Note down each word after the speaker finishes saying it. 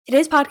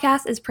Today's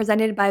podcast is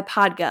presented by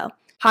Podgo.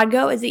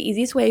 Podgo is the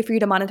easiest way for you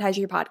to monetize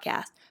your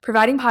podcast,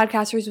 providing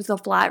podcasters with a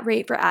flat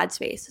rate for ad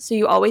space, so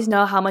you always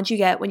know how much you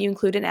get when you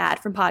include an ad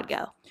from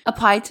Podgo.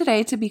 Apply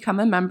today to become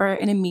a member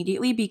and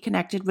immediately be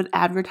connected with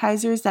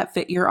advertisers that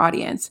fit your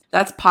audience.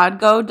 That's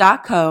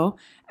podgo.co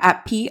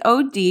at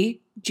podgo.co.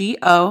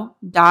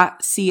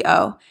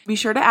 Be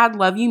sure to add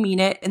Love You Mean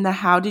It in the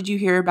How Did You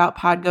Hear About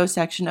Podgo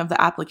section of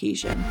the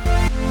application.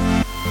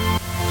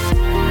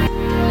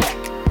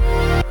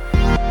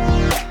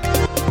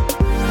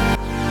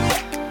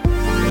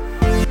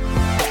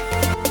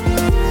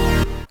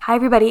 Hi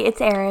everybody, it's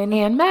Erin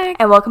And Meg.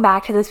 and welcome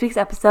back to this week's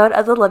episode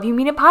of the Love You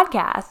Mean It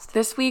podcast.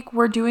 This week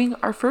we're doing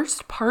our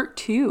first part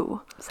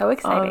 2 So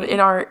exciting. in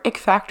our Ick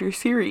Factor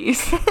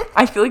series.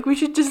 I feel like we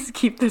should just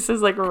keep this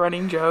as like a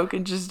running joke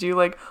and just do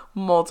like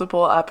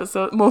multiple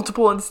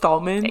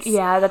installments.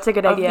 Yeah, that's a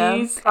good idea.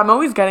 These. I'm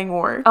always getting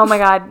more. Oh my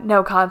god,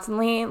 no,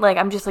 constantly. Like,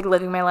 I'm just like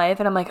living my life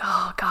and I'm like,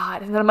 oh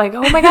god. And then I'm like,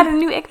 oh my god, a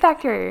new Ick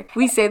Factor.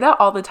 We say that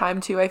all the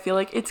time too. I feel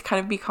like it's kind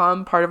of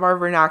become part of our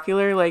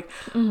vernacular. Like,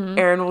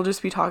 Erin will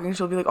just be talking.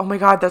 She'll be like, oh my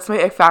god, that's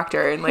my Ick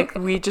Factor. And like,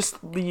 we just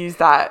use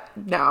that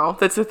now.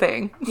 That's the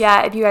thing.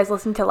 Yeah, if you guys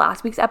listened to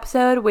last week's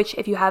episode, which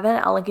if you haven't,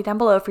 I'll link it down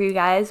below for you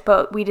guys.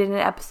 But we did an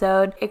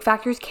episode. Ick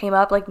Factors came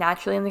up like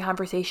naturally in the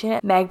conversation.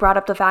 Meg brought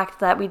up the fact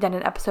that we'd done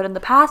an episode in the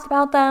past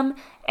about them.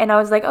 And I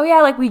was like, oh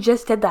yeah, like we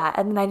just did that.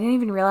 And then I didn't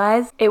even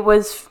realize it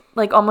was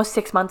like almost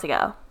 6 months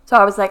ago. So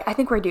I was like, I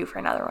think we're due for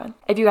another one.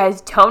 If you guys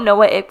don't know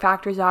what Ick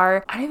Factors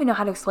are, I don't even know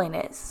how to explain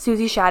it.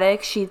 Susie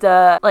Shattuck, she's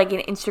an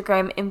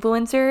Instagram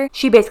influencer.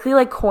 She basically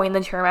like coined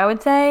the term, I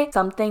would say.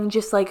 Something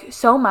just like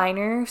so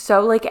minor,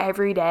 so like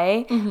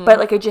everyday, but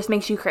like it just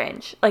makes you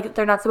cringe. Like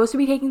they're not supposed to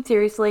be taken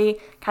seriously.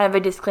 Kind of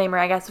a disclaimer,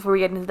 I guess, before we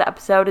get into the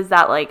episode is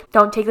that like,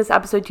 don't take this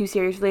episode too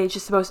seriously. It's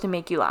just supposed to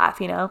make you laugh,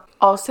 you know?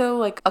 Also,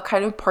 like a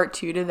kind of part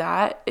 2 to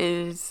that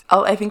is,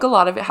 I think a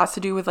lot of it has to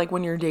do with like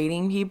when you're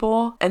dating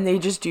people and they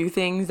just do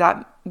things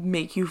that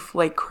make you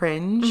like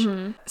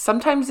cringe.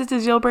 Sometimes it's a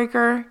deal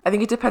breaker. I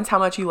think it depends how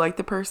much you like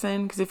the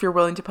person, because if you're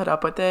willing to put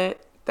up with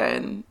it,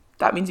 then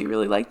that means you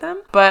really like them.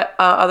 But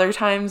other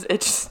times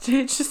it's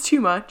just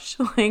too much.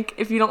 Like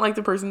if you don't like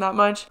the person that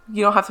much,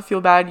 you don't have to feel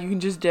bad. You can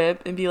just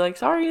dip and be like,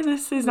 sorry,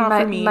 this is not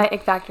for me. My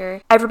Ick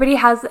Factor. Everybody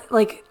has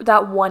like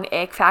that one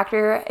Ick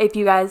Factor. If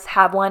you guys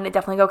have one,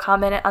 definitely go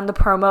comment on the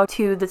promo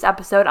to this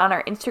episode on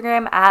our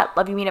Instagram at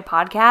Love You Mean It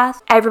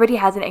Podcast. Everybody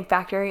has an Ick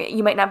Factor.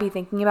 You might not be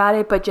thinking about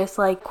it, but just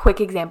like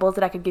quick examples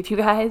that I could give you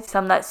guys.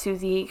 Some that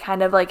Susie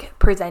kind of like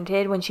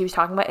presented when she was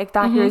talking about Ick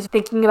Factors.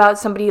 Thinking about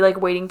somebody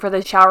like waiting for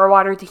the shower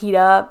water to heat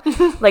up.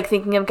 Like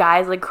thinking of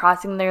guys like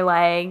crossing their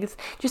legs,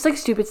 just like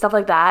stupid stuff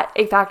like that.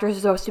 Ick Factors are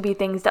supposed to be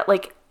things that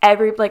like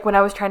when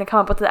I was trying to come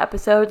up with the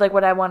episode, like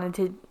what I wanted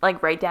to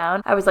like write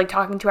down, I was like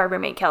talking to our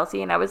roommate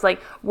Kelsey and I was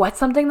like, what's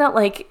something that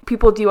like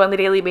people do on the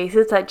daily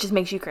basis that just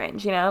makes you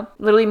cringe, you know?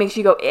 Literally makes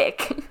you go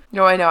ick.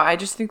 No, I know. I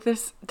just think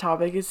this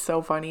topic is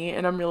so funny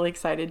and I'm really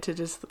excited to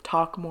just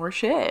talk more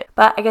shit.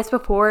 But I guess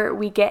before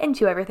we get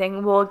into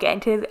everything, we'll get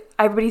into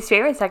everybody's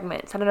favorite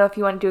segments. I don't know if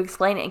you wanted to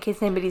explain it in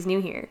case anybody's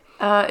new here.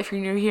 If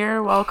you're new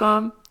here,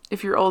 welcome.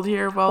 If you're old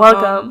here,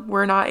 welcome.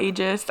 We're not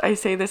ageist. I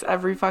say this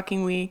every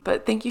fucking week.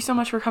 But thank you so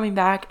much for coming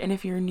back. And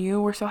if you're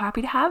new, we're so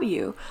happy to have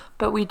you.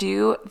 But we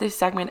do this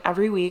segment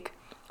every week,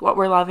 what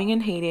we're loving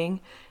and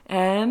hating.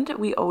 And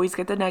we always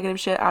get the negative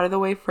shit out of the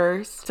way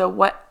first. So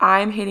what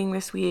I'm hating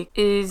this week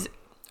is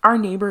our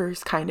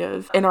neighbors kind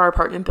of in our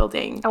apartment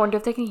building. I wonder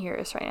if they can hear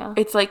us right now.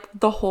 It's like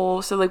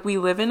so like we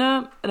live in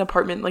an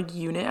apartment like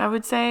unit, I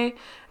would say.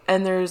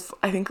 And there's,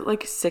 I think,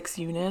 like 6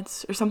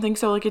 units or something.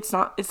 So, like, it's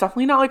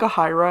definitely not, like, a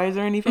high-rise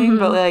or anything.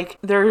 But, like,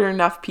 there are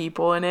enough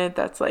people in it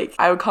that's, like,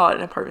 I would call it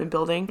an apartment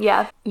building.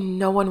 Yeah.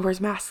 No one wears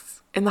masks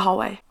in the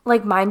hallway.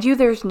 Like, mind you,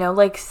 there's no,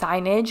 like,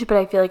 signage. But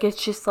I feel like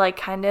it's just, like,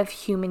 kind of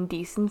human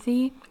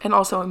decency. And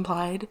also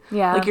implied.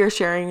 Yeah. Like, you're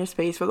sharing a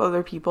space with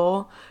other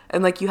people.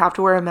 And, like, you have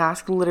to wear a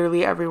mask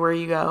literally everywhere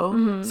you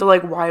go. So,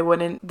 like, why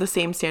wouldn't the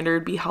same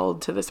standard be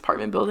held to this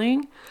apartment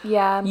building?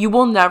 Yeah. You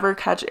will never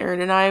catch Erin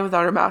and I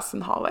without our masks in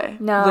the hallway.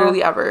 No.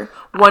 Literally ever.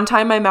 One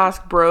time my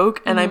mask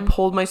broke and I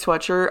pulled my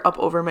sweatshirt up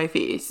over my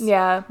face.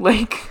 Yeah.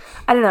 Like,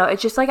 I don't know.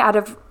 It's just like out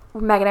of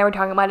Meg and I were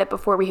talking about it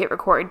before we hit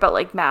record, but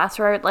like masks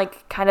are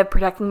like kind of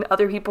protecting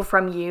other people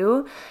from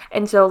you,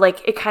 and so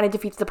like it kind of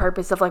defeats the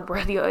purpose of like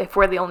if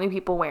we're the only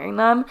people wearing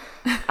them.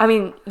 I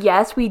mean,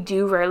 yes, we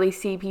do rarely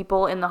see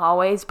people in the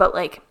hallways, but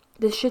like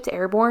this shit's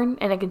airborne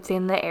and it can stay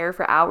in the air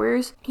for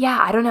hours. Yeah,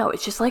 I don't know.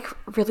 It's just like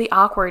really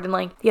awkward. And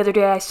like the other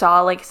day I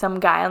saw like some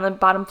guy on the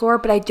bottom floor,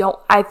 but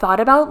I thought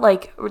about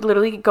like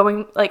literally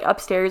going like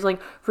upstairs, like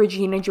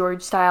Regina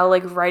George style,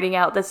 like writing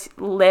out this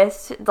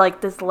list, like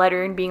this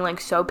letter and being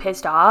like so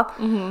pissed off.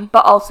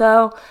 But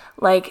also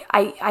like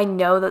I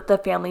know that the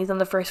families on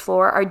the first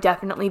floor are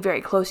definitely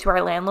very close to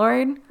our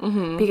landlord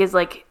because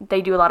like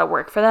they do a lot of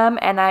work for them,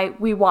 and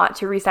we want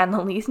to re-sign the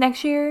lease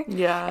next year.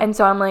 Yeah. And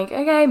so I'm like,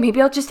 okay, maybe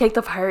I'll just take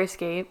the fire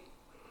escape.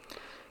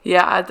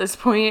 Yeah, at this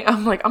point,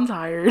 I'm like, I'm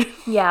tired.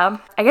 Yeah.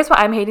 I guess what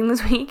I'm hating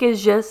this week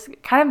is just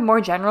kind of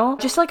more general.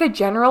 Just like a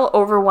general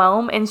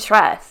overwhelm and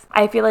stress.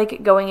 I feel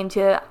like going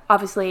into,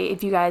 obviously,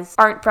 if you guys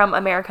aren't from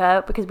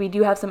America, because we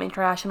do have some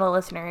international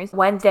listeners,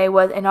 Wednesday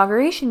was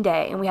Inauguration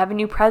Day, and we have a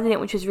new president,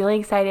 which is really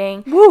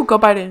exciting. Woo, go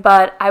Biden.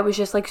 But I was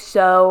just like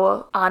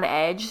so on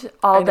edge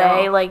all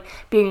day, like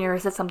being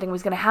nervous that something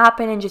was going to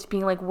happen and just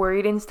being like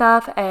worried and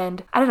stuff.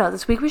 And I don't know,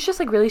 this week was just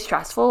like really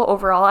stressful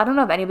overall. I don't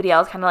know if anybody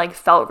else kind of like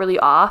felt really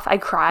off. I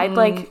cried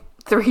like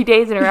 3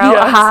 days in a row.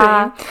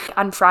 Yeah,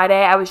 On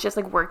Friday, I was just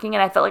like working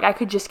and I felt like I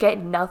could just get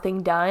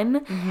nothing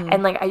done.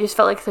 And like I just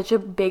felt like such a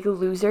big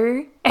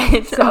loser.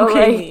 And so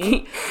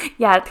like,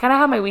 yeah, it's kind of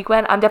how my week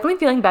went. I'm definitely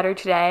feeling better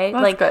today.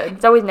 That's like good.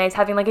 It's always nice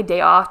having like a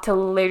day off to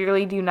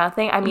literally do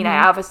nothing. I mean,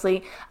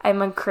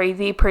 I'm a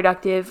crazy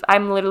productive.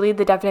 I'm literally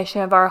the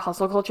definition of our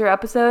hustle culture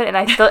episode, and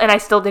I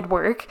still did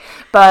work.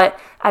 But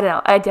I don't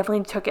know. I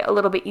definitely took it a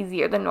little bit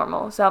easier than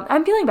normal. So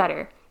I'm feeling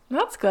better.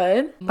 That's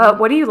good. But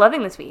what are you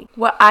loving this week?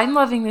 What I'm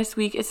loving this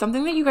week is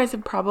something that you guys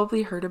have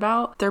probably heard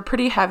about. They're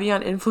pretty heavy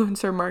on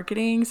influencer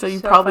marketing, so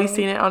you've probably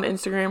seen it on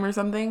Instagram or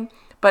something.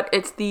 But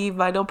it's the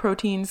Vital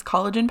Proteins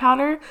collagen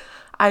powder.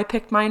 I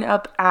picked mine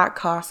up at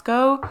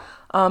Costco,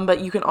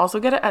 but you can also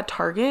get it at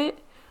Target.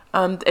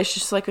 It's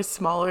just like a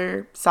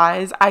smaller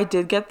size. I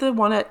did get the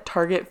one at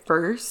Target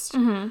first,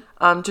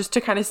 just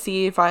to kind of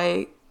see if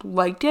I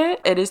liked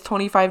it. It is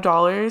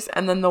 $25,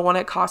 and then the one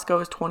at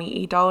Costco is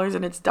 $28,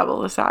 and it's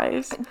double the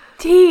size. I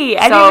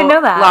didn't even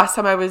know that. Last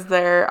time I was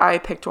there, I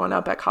picked one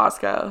up at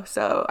Costco,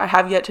 so I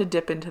have yet to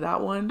dip into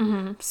that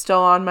one. Still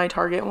on my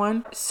Target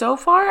one. So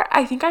far,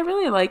 I think I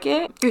really like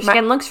it. Your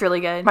skin looks really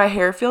good. My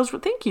hair feels,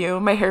 thank you.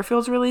 My hair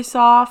feels really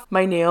soft.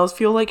 My nails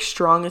feel like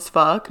strong as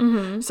fuck.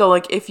 So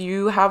like if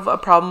you have a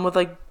problem with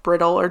like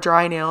brittle or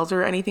dry nails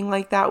or anything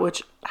like that,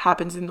 which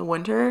happens in the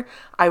winter,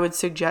 I would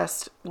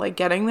suggest like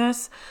getting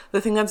this. The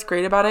thing that's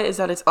great about it is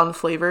that it's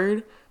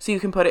unflavored, so you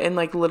can put it in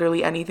like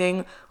literally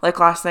anything.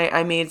 Like last night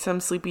I made some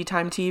sleepy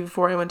time tea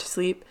before I went to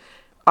sleep,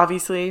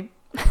 obviously.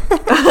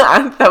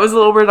 That was a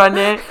little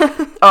redundant.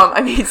 I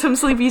made some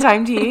sleepy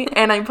time tea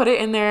and I put it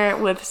in there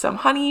with some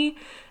honey,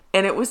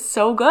 and it was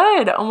so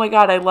good. Oh my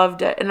god, I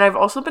loved it. And I've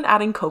also been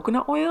adding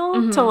coconut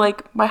oil to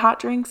like my hot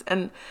drinks,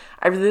 and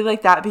I really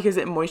like that because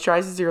it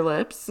moisturizes your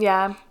lips.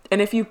 Yeah.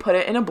 And if you put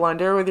it in a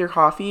blender with your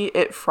coffee,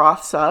 it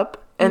froths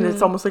up, and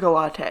it's almost like a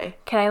latte.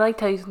 Can I like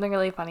tell you something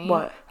really funny?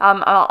 What?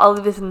 I'll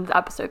leave this in the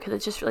episode because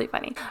it's just really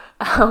funny.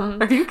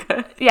 Are you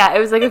good? Yeah, it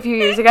was like a few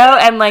years ago,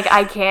 and like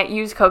I can't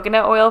use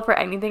coconut oil for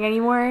anything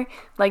anymore,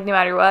 like no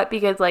matter what,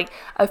 because like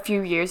a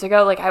few years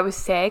ago, like I was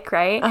sick,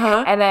 right?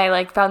 And I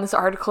like found this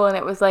article, and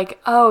it was like,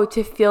 oh,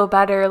 to feel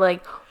better,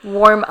 like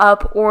warm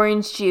up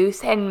orange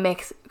juice and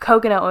mix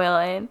coconut oil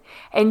in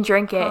and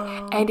drink it.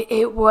 And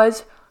it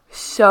was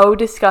so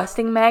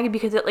disgusting, Meg,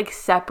 because it like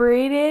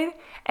separated,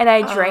 and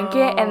I drank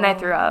it and I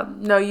threw up.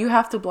 No, you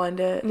have to blend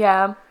it.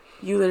 Yeah.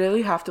 You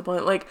literally have to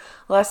blend it. Like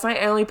last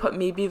night I only put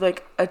maybe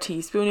like a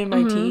teaspoon in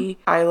my tea.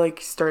 I like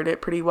stirred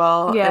it pretty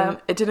well. Yeah.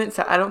 And it didn't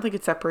I don't think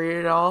it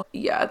separated at all.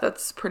 Yeah,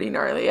 that's pretty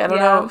gnarly. I don't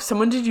know.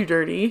 Someone did you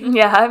dirty.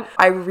 Yeah.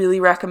 I really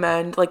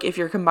recommend, like, if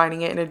you're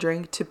combining it in a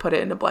drink, to put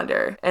it in a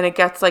blender. And it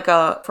gets like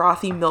a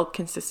frothy milk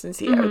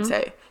consistency, I would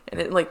say. And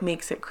it like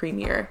makes it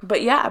creamier.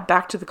 But yeah,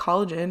 back to the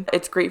collagen.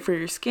 It's great for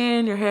your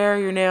skin, your hair,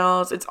 your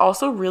nails. It's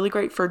also really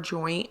great for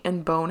joint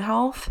and bone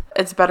health.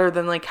 It's better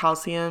than like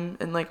calcium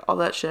and like all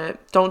that shit.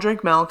 Don't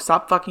drink milk.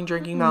 Stop fucking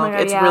drinking milk.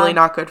 It's really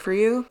not good for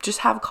you. Just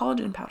have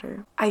collagen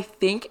powder. I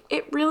think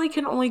it really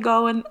can only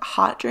go in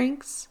hot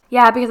drinks.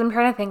 Yeah, because I'm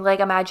trying to think,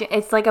 like, imagine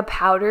it's like a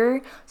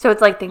powder, so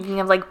it's like thinking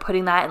of like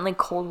putting that in like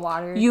cold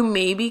water. You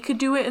maybe could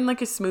do it in like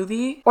a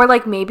smoothie. Or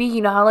like maybe, you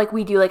know how like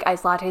we do like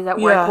iced lattes at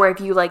work, where if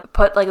you like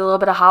put like a little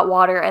bit of hot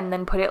water and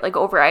then put it like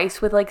over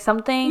ice with like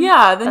something.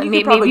 Yeah, then you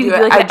could probably maybe do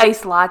it. Like an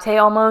iced latte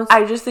almost.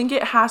 I just think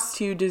it has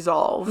to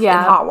dissolve in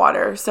hot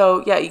water.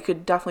 So yeah, you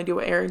could definitely do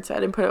what Erin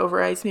said and put it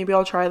over ice. Maybe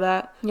I'll try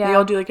that. Yeah. Maybe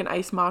I'll do like an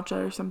iced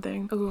matcha or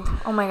something. Ooh,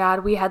 oh my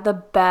god, we had the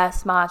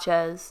best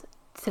matchas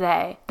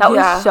today. That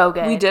was so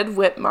good. We did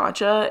whipped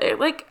matcha. It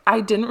like, I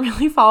didn't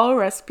really follow a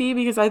recipe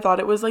because I thought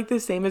it was like the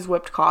same as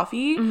whipped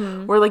coffee,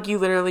 where like you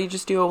literally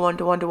just do a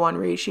 1-to-1-to-1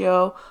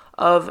 ratio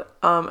of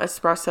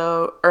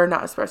espresso, or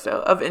not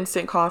espresso, of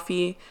instant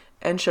coffee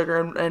and sugar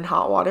and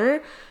hot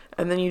water,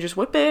 and then you just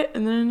whip it,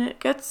 and then it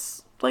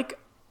gets like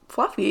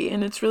fluffy,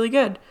 and it's really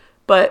good.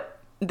 But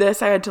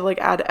this I had to like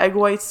add egg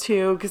whites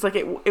to, because like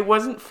it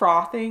wasn't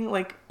frothing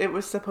like it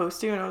was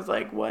supposed to, and I was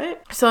like,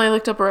 what? So I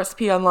looked up a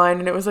recipe online,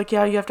 and it was like,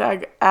 yeah, you have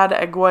to add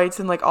egg whites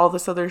and like all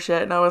this other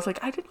shit, and I was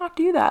like, I did not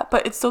do that,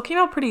 but it still came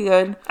out pretty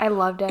good. I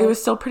loved it. It was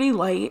still pretty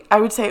light. I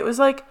would say it was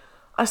like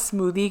a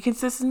smoothie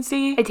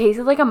consistency. It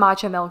tasted like a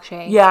matcha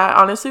milkshake. Yeah,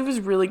 honestly,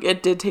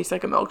 it did taste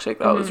like a milkshake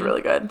though. It was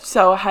really good,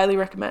 so I highly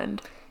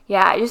recommend.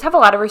 Yeah, I just have a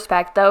lot of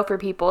respect though for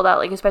people that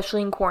like,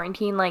 especially in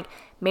quarantine, like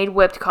made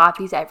whipped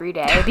coffees every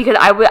day because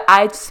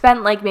I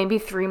spent like maybe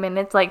 3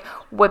 minutes like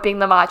whipping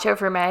the matcha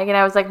for Meg, and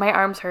I was like, my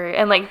arms hurt,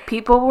 and like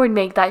people would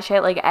make that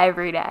shit like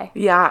every day.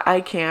 Yeah,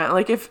 I can't.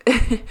 Like, if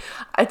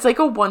it's like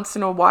a once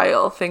in a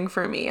while thing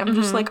for me. I'm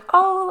just like,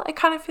 oh, I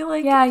kind of feel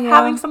like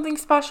having something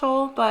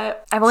special,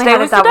 but I've only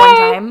had it that one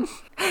time.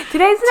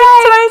 Today's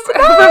the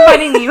day. We're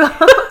Finding Nemo.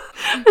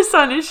 The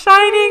sun is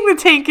shining. The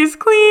tank is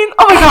clean.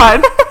 Oh my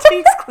god, the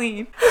tank's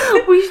clean.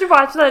 We should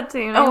watch that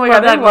soon. Oh my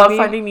god, I love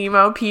Finding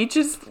Nemo. Peach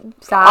is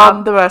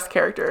the best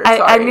character.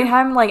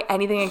 Anytime like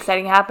anything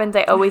exciting happens,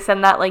 I always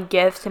send that like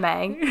gift to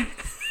Meg.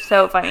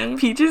 So funny.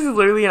 Peach is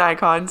literally an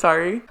icon.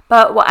 Sorry.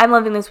 But what I'm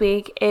loving this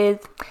week is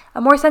a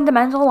more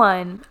sentimental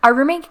one. Our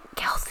roommate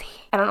Kelsey.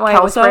 I don't know why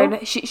I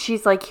whispered.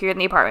 She's like here in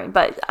the apartment,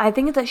 but I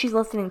think it's that she's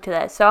listening to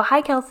this. So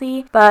hi,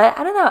 Kelsey. But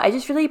I don't know. I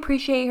just really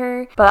appreciate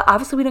her. But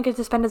obviously we don't get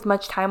to spend as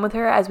much time with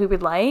her as we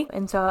would like.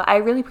 And so I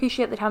really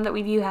appreciate the time that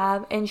we do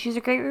have. And she's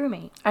a great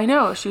roommate. I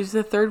know. She's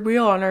the third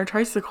wheel on our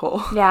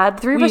tricycle. Yeah.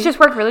 The three of us just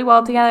work really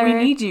well together. We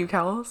need you,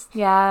 Kels.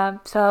 Yeah.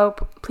 So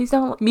please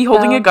don't. Me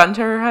holding a gun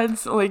to her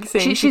head, like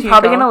saying she's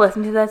probably going to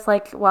listen to this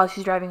like while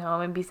she's driving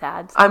home and be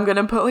sad. So. I'm going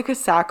to put like a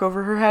sack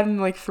over her head and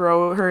like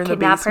throw her in the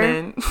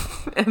basement.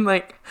 And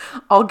like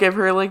I'll give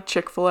her like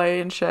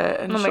Chick-fil-A and shit,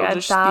 and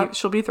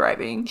she'll be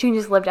thriving. She can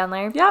just live down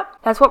there. Yep.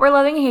 That's what we're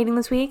loving and hating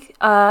this week.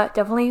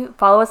 Definitely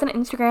follow us on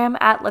Instagram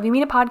at Love You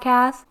Mean It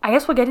Podcast. I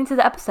guess we'll get into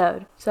the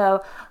episode.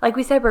 So, like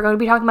we said, we're going to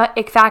be talking about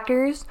ick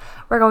factors.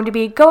 We're going to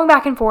be going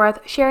back and forth,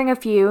 sharing a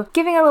few,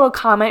 giving a little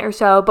comment or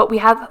so, but we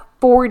have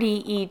 40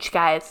 each,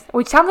 guys,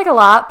 which sounds like a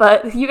lot,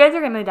 but you guys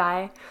are going to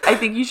die. I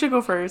think you should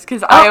go first,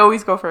 because I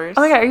always go first.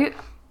 Oh my god,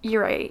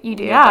 you're right, you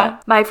do. Yeah.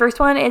 My first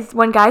one is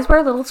when guys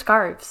wear little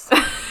scarves.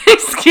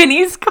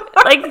 Skinny scarves.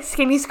 Like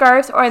skinny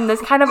scarves, or in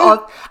this kind of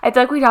I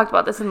feel like we talked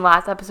about this in the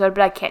last episode,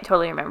 but I can't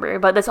totally remember.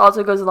 But this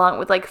also goes along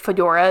with like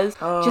fedoras,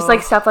 just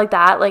like stuff like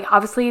that. Like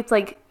obviously it's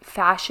like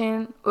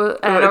fashion.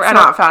 It's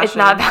not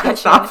fashion.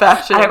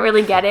 I don't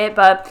really get it,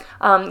 but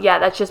yeah,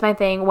 that's just my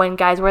thing. When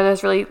guys wear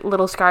those really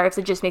little scarves,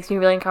 it just makes me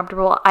really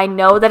uncomfortable. I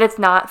know that it's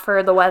not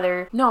for the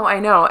weather. No, I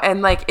know.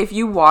 And like if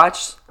you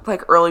watch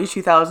like early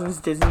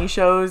 2000s Disney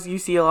shows, you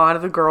see a lot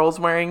of the girls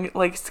wearing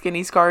like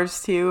skinny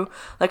scarves too.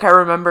 Like I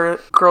remember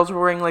girls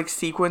were wearing like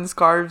sequin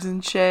scarves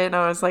and shit, and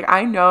I was like,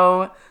 I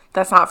know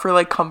that's not for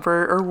like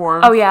comfort or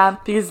warmth. Oh yeah,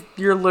 because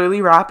you're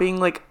literally wrapping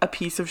like a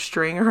piece of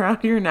string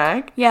around your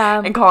neck,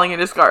 and calling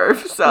it a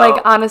scarf. So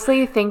like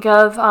honestly, think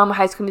of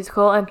High School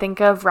Musical and think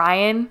of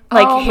Ryan.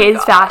 Like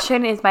his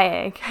fashion is my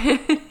egg.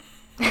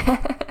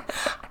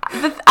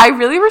 I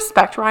really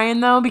respect Ryan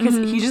though, because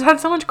he just had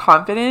so much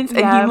confidence, and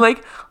he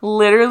like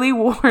literally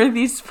wore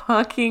these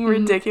fucking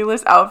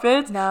ridiculous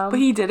outfits, but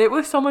he did it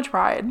with so much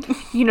pride.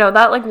 You know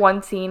that like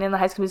one scene in the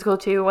High School Musical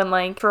too, when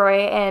like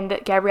Troy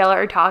and Gabriella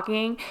are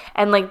talking,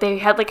 and like they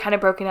had like kind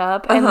of broken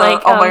up, and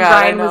like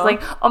Ryan was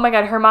like, oh my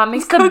god, her mom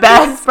makes the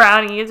best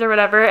brownies or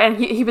whatever, and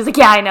he was like,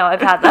 yeah, I know,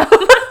 I've had them.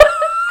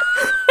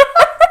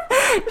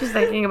 Just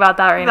thinking about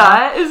that right now.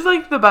 That is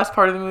like the best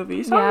part of the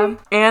movie. Sorry. Yeah.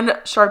 And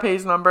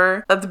Sharpay's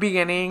number at the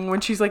beginning when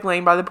she's like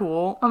laying by the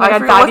pool. Oh my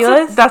god,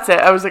 fabulous. That's it.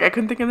 I was like, I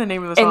couldn't think of the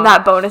name of the song. And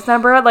that bonus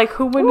number, like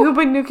Hooba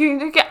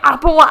Nuki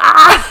Apple.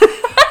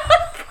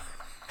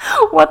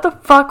 What the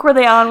fuck were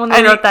they on when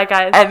they wrote that,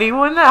 guys?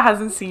 Anyone that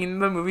hasn't seen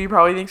the movie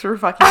probably thinks we're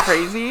fucking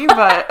crazy,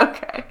 but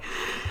okay.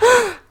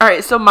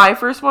 Alright, so my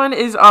first one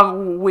is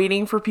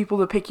waiting for people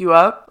to pick you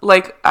up.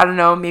 Like, I don't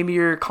know, maybe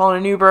you're calling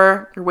an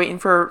Uber, you're waiting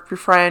for your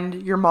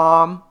friend, your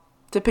mom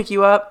to pick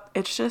you up.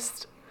 It's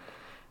just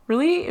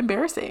really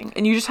embarrassing.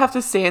 And you just have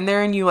to stand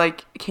there and you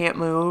like can't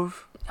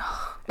move.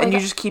 And you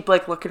just keep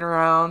like looking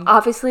around.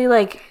 Obviously,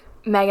 like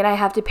Meg and I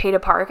have to pay to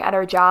park at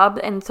our job,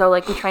 and so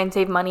like we try and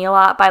save money a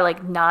lot by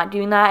like not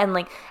doing that and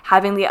like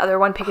having the other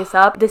one pick us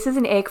up. This is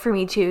an ick for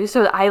me too,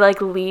 so I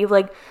like leave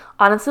like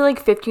honestly like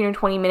 15 or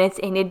 20 minutes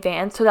in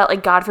advance so that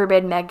like God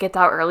forbid Meg gets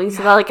out early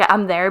so that like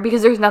I'm there,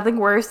 because there's nothing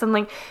worse than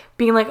like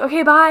being like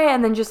okay bye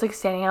and then just like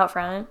standing out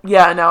front.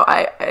 Yeah, no,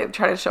 I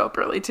try to show up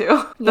early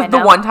too.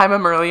 The one time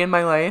I'm early in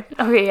my life.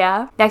 Okay,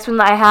 yeah. Next one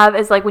that I have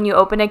is like when you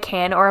open a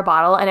can or a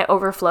bottle and it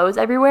overflows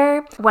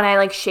everywhere. When I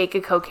like shake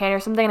a Coke can or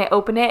something and I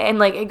open it and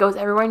like it goes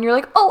everywhere and you're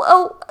like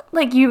oh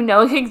like you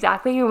know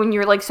exactly when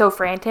you're like so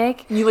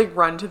frantic. You like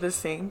run to the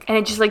sink and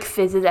it just like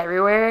fizzes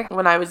everywhere.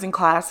 When I was in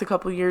class a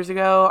couple years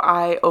ago,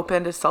 I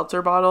opened a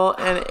seltzer bottle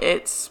and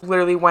it's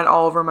literally went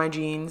all over my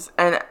jeans,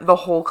 and the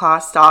whole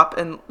class stopped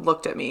and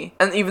looked at me,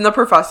 and even the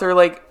professor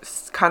like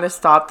kind of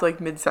stopped like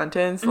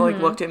mid-sentence, like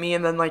looked at me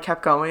and then like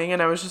kept going,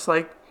 and I was just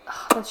like,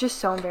 that's just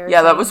so embarrassing.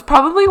 Yeah, that was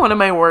probably one of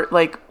my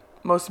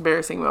most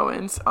embarrassing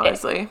moments,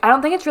 honestly. I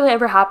don't think it's really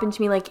ever happened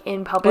to me like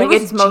in public.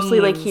 It's mostly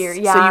like here,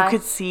 yeah, so you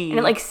could see, and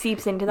it like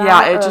seeps into that.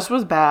 Yeah, it just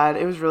was bad.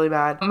 It was really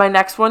bad. My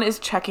next one is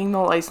checking the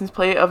license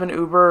plate of an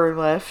Uber or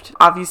Lyft.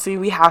 Obviously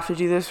we have to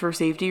do this for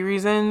safety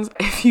reasons.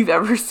 If you've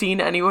ever seen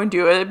anyone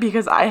do it,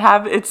 because I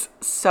have, it's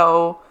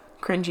so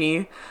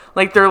cringy.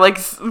 Like they're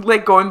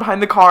like going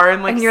behind the car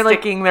and like And you're,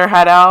 sticking their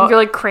head out. You're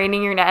like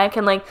craning your neck,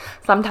 and like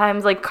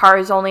sometimes like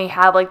cars only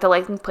have like the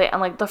license plate on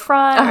like the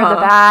front or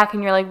the back,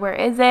 and you're like, where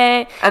is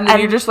it? And then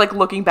you're just like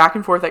looking back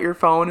and forth at your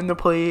phone and the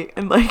plate,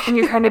 and like and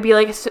you're trying to be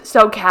like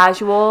so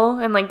casual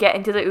and like get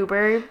into the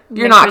Uber.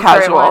 You're not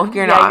casual.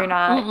 You're not. You're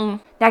not.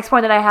 Mm-mm. Next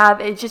one that I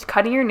have is just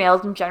cutting your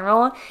nails in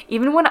general.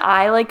 Even when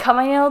I like cut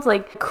my nails,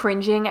 like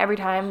cringing every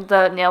time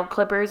the nail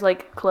clippers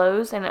like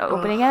close and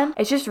open again.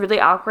 It's just really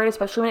awkward,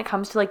 especially when it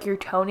comes to like your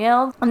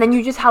toenails. And then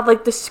you just have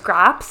like the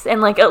scraps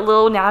and like a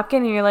little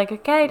napkin, and you're like,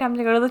 okay, time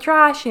to go to the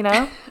trash, you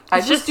know?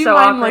 I just do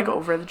mine like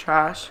over the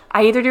trash.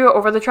 I either do it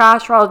over the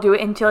trash or I'll do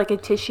it into like a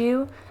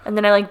tissue, and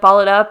then I like ball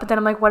it up. But then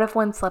I'm like, what if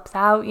one slips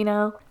out, you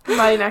know?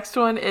 My next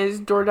one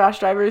is DoorDash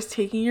drivers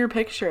taking your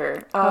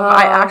picture.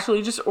 I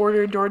actually just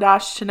ordered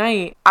DoorDash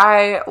tonight.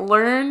 I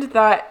learned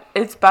that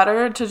it's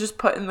better to just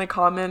put in the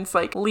comments,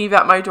 like, leave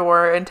at my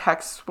door and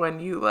text when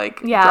you, like,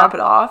 drop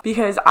it off.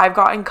 Because I've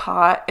gotten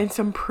caught in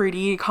some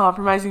pretty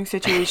compromising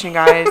situation,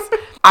 guys.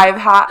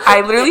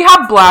 I literally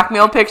have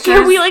blackmail pictures.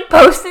 Can we, like,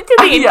 post it to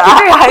the Instagram? Yeah,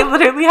 I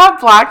literally have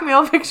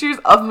blackmail pictures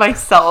of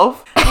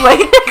myself,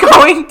 like,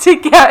 going to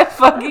get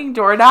fucking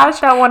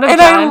DoorDash. That one of and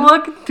John. I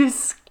look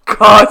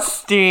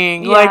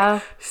disgusting.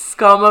 Like,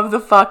 scum of the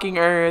fucking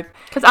earth.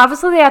 Because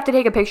obviously they have to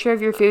take a picture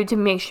of your food to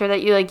make sure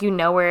that you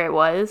know where it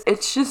was.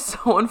 It's just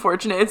so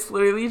unfortunate. It's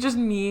literally just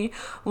me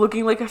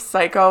looking like a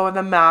psycho with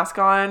a mask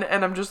on,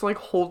 and I'm just like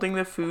holding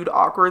the food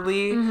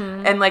awkwardly.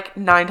 Mm-hmm. And like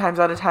 9 times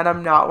out of 10,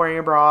 I'm not wearing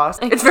a bra.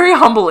 It's very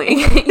humbling.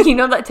 You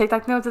know that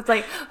TikTok notes? It's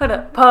like, what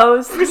a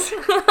pose.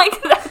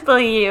 Like, that's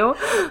like you.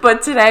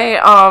 But today,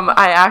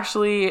 I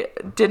actually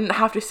didn't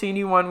have to see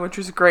anyone, which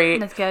was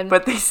great. That's good.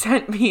 But they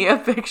sent me a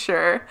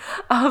picture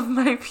of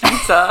my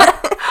pizza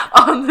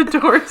on the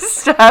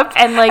doorstep.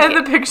 And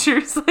the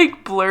picture's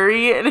like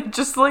blurry, and it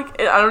just like,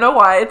 I don't know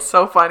why it's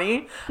so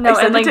funny. I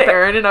sent it to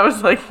Aaron, and I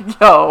was like,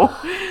 yo.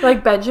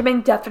 Like,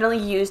 Benjamin definitely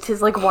used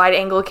his like wide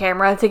angle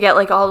camera to get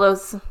like all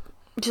those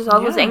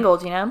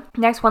angles, you know?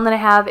 Next one that I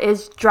have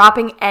is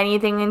dropping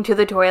anything into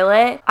the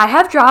toilet. I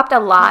have dropped a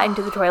lot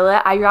into the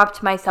toilet. I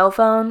dropped my cell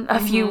phone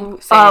a few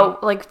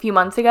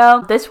months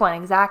ago. This one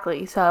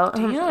exactly. So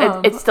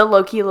it's still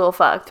low-key a little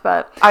fucked,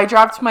 but I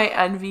dropped my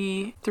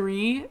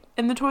NV3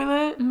 in the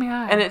toilet,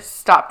 and it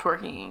stopped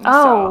working.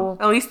 Oh,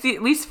 so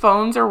at least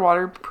phones are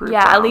waterproof.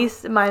 Yeah, now. At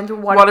least mine's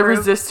waterproof. Water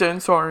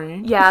resistant.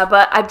 Sorry. Yeah,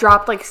 but I've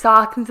dropped like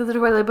socks into the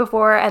toilet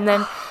before, and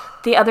then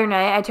the other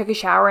night I took a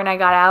shower and I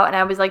got out and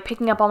I was like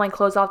picking up all my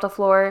clothes off the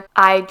floor.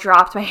 I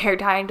dropped my hair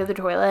tie into the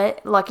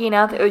toilet. Lucky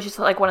enough, it was just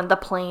like one of the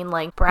plain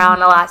like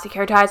brown elastic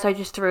hair ties, so I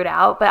just threw it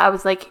out. But I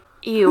was like,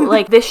 ew,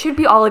 like this should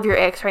be all of your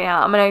icks right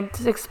now. I'm gonna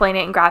just explain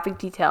it in graphic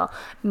detail.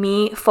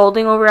 Me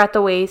folding over at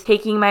the waist,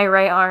 taking my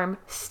right arm,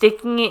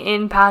 sticking it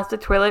in past the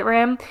toilet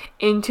rim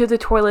into the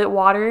toilet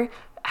water,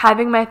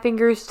 having my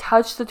fingers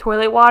touch the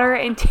toilet water,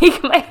 and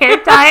take my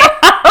hair tie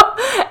out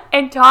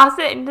and toss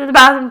it into the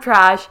bathroom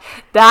trash.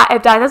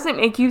 If that doesn't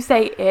make you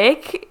say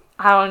ick,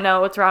 I don't know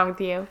what's wrong with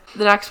you.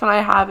 The next one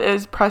I have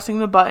is pressing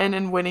the button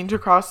and waiting to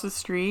cross the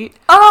street.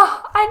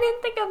 Oh, I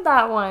didn't think of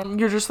that one.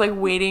 You're just like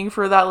waiting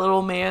for that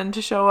little man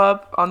to show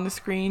up on the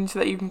screen so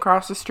that you can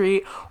cross the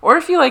street. Or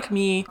if you like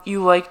me,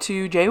 you like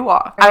to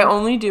jaywalk. I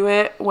only do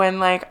it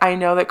when like I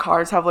know that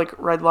cars have like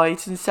red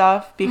lights and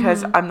stuff,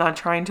 because I'm not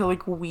trying to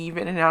like weave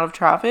in and out of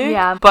traffic.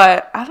 Yeah.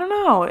 But I don't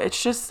know.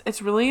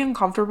 It's really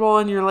uncomfortable,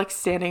 and you're like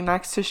standing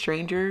next to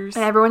strangers.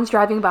 And everyone's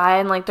driving by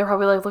and like they're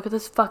probably like, look at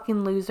this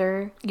fucking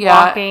loser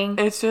walking.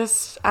 It's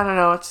just, I don't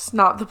know, it's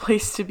not the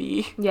place to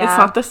be. Yeah. It's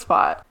not the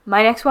spot.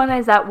 My next one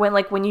is that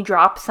when you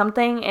drop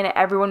something and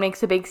everyone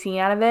makes a big scene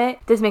out of it.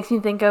 This makes me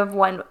think of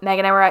when Meg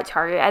and I were at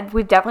Target.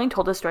 We've definitely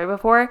told this story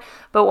before,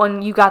 but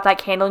when you got that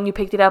candle and you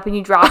picked it up and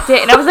you dropped it,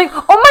 and I was like,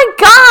 oh my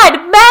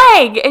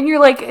god, Meg! And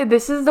you're like,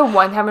 this is the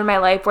one time in my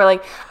life where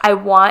like I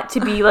want to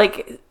be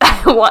like,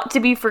 I want to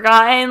be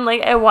forgotten,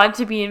 like I want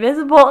to be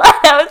invisible.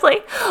 And I was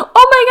like, oh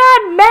my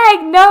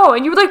god, Meg, no!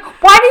 And you were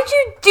like, why did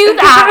you do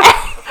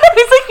that? I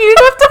was like, you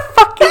don't have to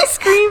fucking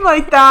scream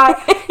like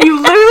that.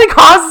 You literally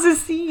caused a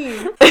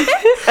scene.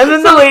 And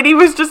then the lady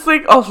was just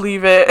like, oh,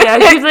 leave it. Yeah,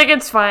 she was like,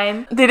 it's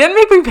fine. They didn't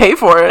make me pay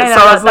for it. I know,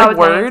 so I was like,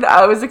 word. Nice.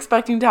 I was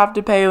expecting to have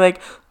to pay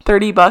like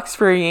 $30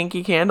 for a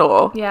Yankee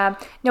Candle. Yeah.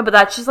 No, but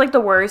that's just like the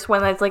worst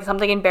when it's like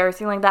something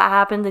embarrassing like that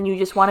happens and you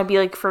just want to be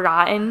like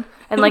forgotten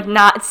and like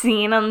not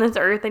seen on this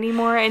earth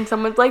anymore, and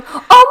someone's like,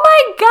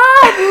 oh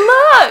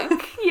my god,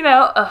 look! You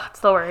know,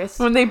 it's the worst.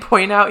 When they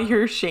point out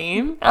your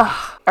shame.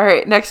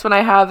 Alright, next one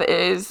I have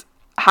is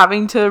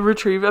having to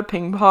retrieve a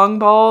ping pong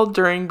ball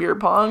during beer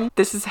pong.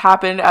 This has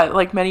happened at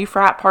like many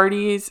frat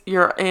parties.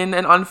 You're in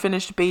an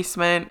unfinished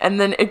basement, and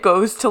then it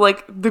goes to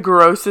like the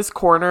grossest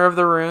corner of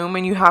the room,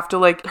 and you have to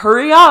like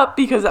hurry up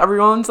because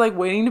everyone's like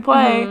waiting to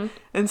play.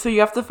 And so you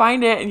have to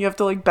find it and you have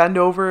to like bend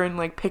over and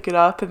like pick it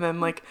up and then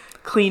like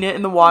clean it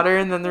in the water,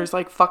 and then there's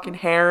like fucking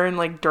hair and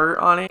like dirt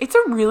on it. It's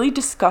a really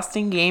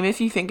disgusting game if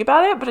you think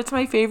about it, but it's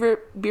my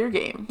favorite beer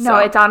game. No,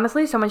 it's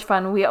honestly so much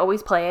fun. We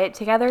always play it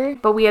together,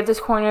 but we have this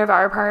corner of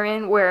our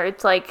apartment where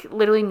it's like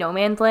literally no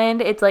man's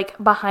land. It's like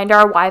behind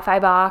our Wi-Fi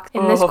box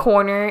in this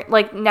corner,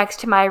 like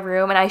next to my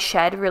room, and I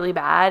shed really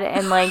bad.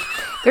 And like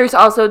there's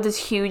also this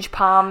huge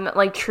palm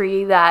like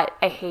tree that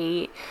I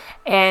hate.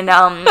 And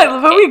I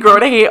love how we grow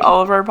to hate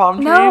all of our palm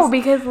trees. No,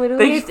 because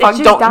literally it's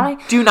just dying.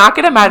 Do not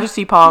get a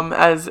Majesty palm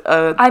as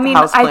a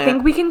house plant. I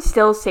think we can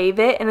still save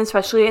it, and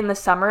especially in the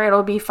summer,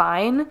 it'll be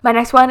fine. My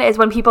next one is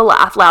when people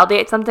laugh loudly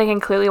at something and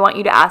clearly want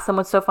you to ask them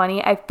what's so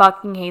funny. I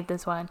fucking hate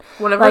this one.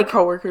 One of our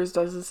coworkers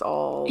does this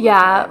all the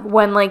time.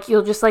 When like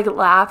you'll just like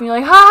laugh and you're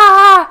like, ha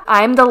ha ha.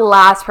 I'm the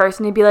last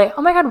person to be like,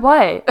 oh my god,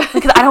 what?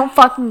 Because I don't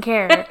fucking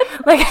care.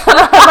 Like,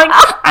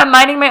 I'm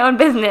minding my own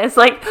business.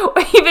 Like,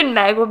 even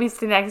Meg will be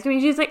sitting next to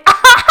me. She's like,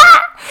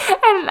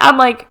 and I'm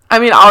like, I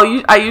mean,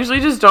 I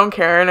usually just don't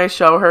care, and I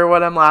show her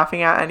what I'm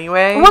laughing at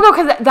anyway. Well, no,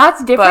 because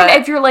that's different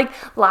if you're like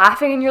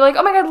laughing and you're like,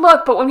 oh my god,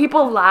 look. But when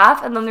people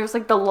laugh and then there's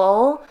like the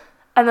lull,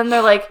 and then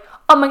they're like,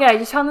 oh my god, I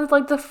just found this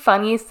like the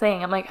funniest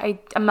thing. I'm like,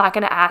 I'm not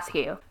gonna ask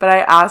you. But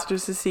I asked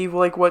just to see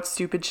like what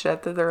stupid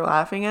shit that they're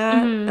laughing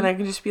at, and I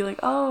can just be like,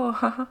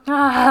 oh,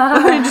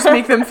 and just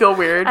make them feel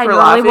weird for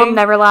laughing. I will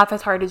never laugh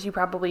as hard as you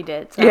probably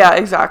did. So. Yeah,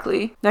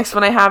 exactly. Next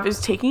one I have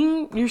is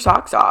taking your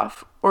socks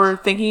off, or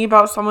thinking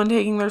about someone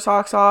taking their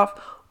socks off,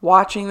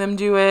 watching them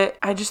do it.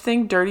 I just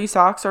think dirty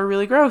socks are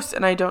really gross,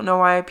 and I don't know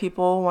why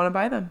people want to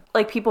buy them.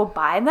 Like, people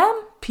buy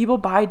them? People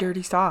buy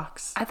dirty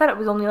socks. I thought it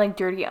was only like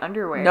dirty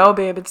underwear. No,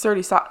 babe, it's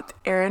dirty socks.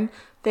 Erin,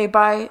 they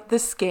buy the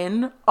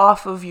skin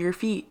off of your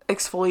feet.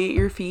 Exfoliate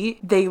your feet.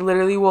 They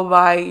literally will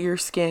buy your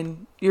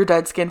skin, your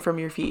dead skin from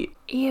your feet.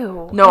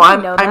 Ew. No,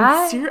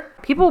 I'm serious.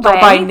 People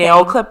buy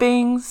nail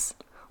clippings.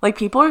 Like,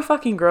 people are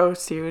fucking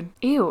gross, dude.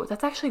 Ew,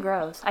 that's actually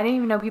gross. I didn't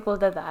even know people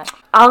did that.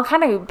 I'll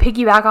kind of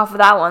piggyback off of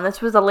that one.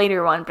 This was a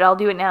later one, but I'll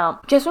do it now.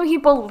 Just when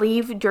people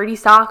leave dirty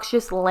socks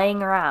just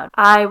laying around,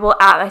 I will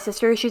at my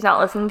sister. She's not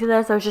listening to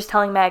this. I was just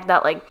telling Meg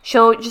that, like,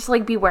 she'll just,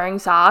 like, be wearing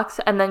socks,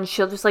 and then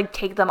she'll just, like,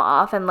 take them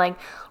off and, like,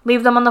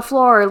 leave them on the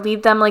floor,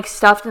 leave them, like,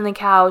 stuffed in the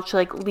couch,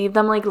 like, leave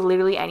them, like,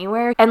 literally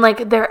anywhere. And,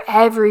 like, they're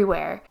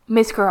everywhere.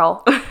 Miss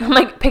Girl. I'm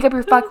like, pick up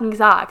your fucking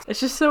socks.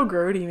 It's just so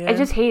grody, man. I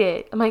just hate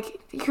it. I'm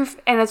like,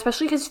 and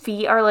especially because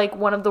feet are, like,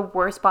 one of the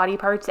worst body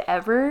parts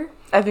ever.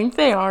 I think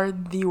they are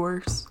the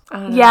worst. I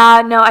don't know.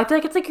 Yeah, no, I feel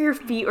like it's, like, your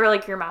feet or,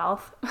 like, your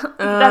mouth.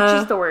 That's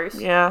just the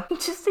worst. Yeah.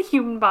 Just the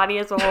human body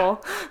as a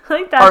whole.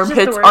 Like, that's just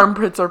the worst.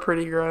 Armpits are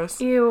pretty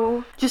gross.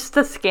 Ew. Just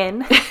the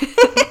skin.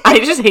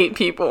 I just hate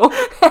people.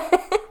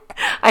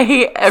 I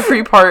hate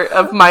every part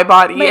of my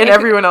body and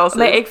everyone else's.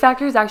 My ick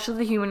factor is actually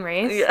the human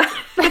race. Yeah.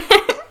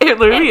 It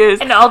literally is.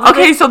 And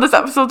so this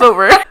episode's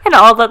over. And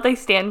all that they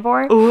stand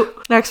for. Ooh.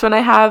 Next one I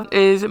have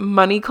is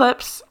money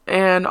clips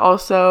and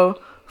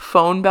also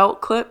phone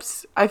belt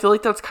clips. I feel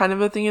like that's kind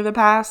of a thing of the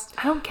past.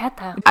 I don't get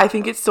them. I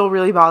think it still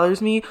really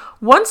bothers me.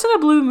 Once in a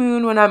blue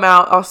moon when I'm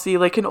out, I'll see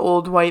like an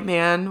old white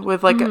man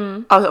with like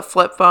a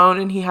flip phone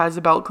and he has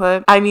a belt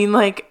clip. I mean,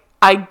 like,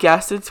 I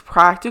guess it's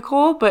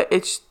practical, but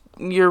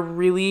you're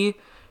really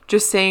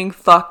just saying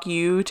fuck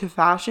you to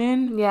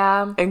fashion.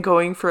 Yeah. And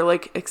going for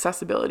like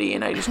accessibility,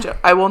 and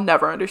I will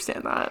never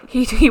understand that.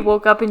 He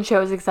woke up and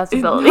chose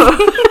accessibility.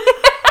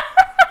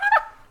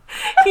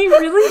 He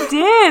really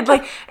did.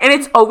 Like, and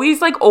it's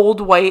always like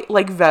old white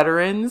like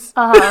veterans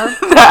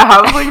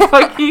that have like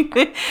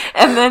fucking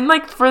and then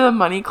like for the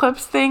money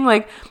clips thing,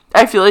 like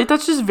I feel like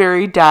that's just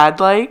very dad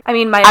like. I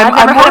mean, my dad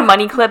never had a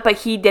money clip, but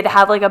he did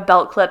have like a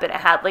belt clip and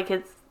it had like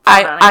his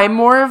I'm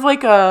more of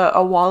like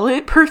a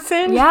wallet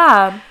person.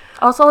 Yeah.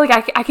 Also, like,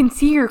 I can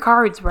see your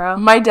cards, bro.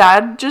 My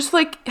dad just,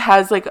 like,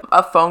 has, like,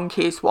 a phone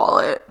case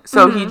wallet.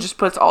 So he just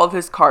puts all of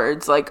his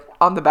cards, like,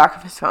 on the back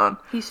of his phone.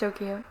 He's so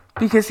cute.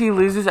 Because he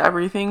loses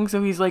everything.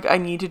 So he's like, I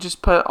need to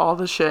just put all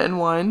the shit in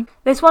one.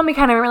 This one we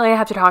kind of really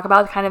have to talk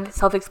about. Kind of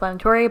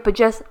self-explanatory. But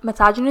just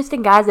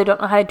misogynistic guys that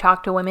don't know how to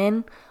talk to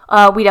women.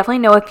 We definitely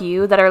know a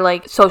few that are,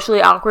 like,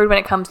 socially awkward when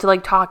it comes to,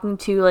 like, talking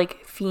to,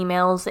 like,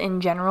 females in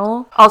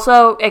general.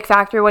 Also, ick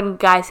factor when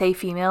guys say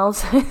females.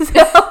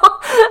 So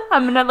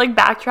I'm gonna, like,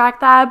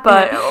 backtrack that.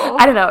 But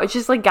I don't know. It's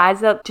just, like,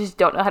 guys that just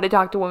don't know how to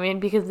talk to women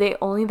because they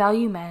only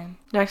value men.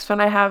 Next one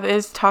I have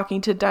is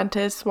talking to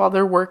dentists while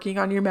they're working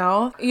on your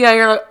mouth. Yeah,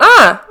 you're like,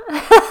 Oh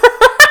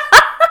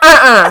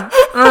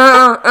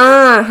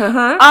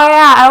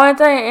yeah, I want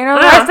to say,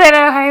 let's say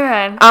no, hey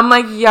man. I'm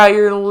like, yeah,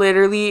 you're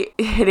literally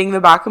hitting the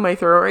back of my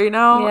throat right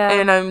now,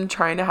 and I'm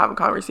trying to have a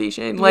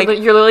conversation. Like,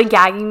 you're literally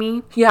gagging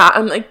me. Yeah,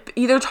 I'm like,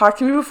 either talk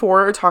to me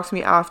before or talk to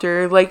me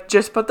after. Like,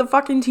 just put the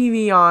fucking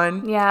TV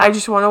on. Yeah. I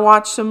just want to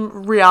watch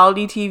some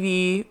reality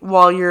TV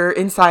while you're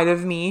inside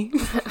of me.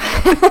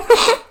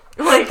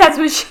 Like, That's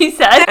what she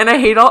said. And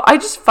I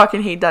just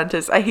fucking hate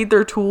dentists. I hate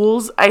their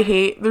tools. I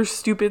hate their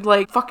stupid,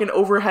 like, fucking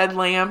overhead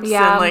lamps.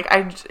 Yeah. And, like,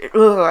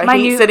 I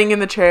hate sitting in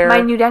the chair.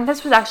 My new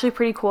dentist was actually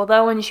pretty cool,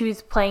 though, when she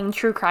was playing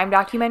true crime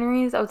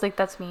documentaries. I was like,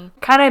 that's me.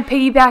 Kind of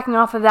piggybacking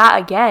off of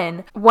that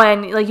again.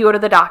 When, like, you go to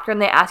the doctor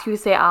and they ask you to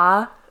say,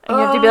 ah. And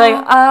you have to be like,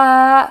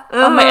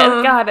 oh my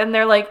god. And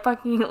they're, like,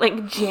 fucking,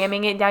 like,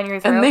 jamming it down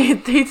your throat.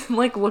 And they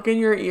like, look in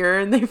your ear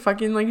and they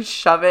fucking, like,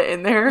 shove it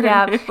in there.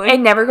 Yeah. Like, it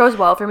never goes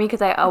well for me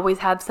because I always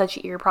have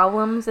such ear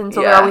problems. And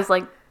so they're always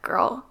like,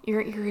 girl,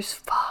 your ear is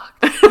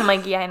fucked. I'm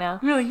like, yeah, I know.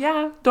 You're like,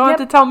 yeah, don't have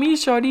to tell me,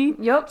 shorty.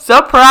 Yep.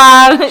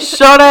 Surprise,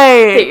 shorty.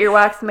 Get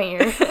earwax in my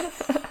ear.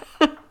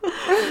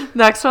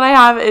 Next one I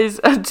have is,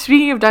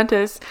 speaking of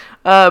dentists,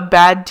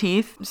 bad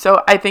teeth.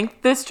 So I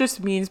think this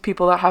just means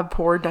people that have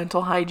poor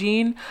dental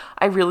hygiene.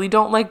 I really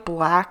don't like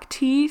black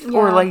teeth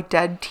or like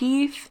dead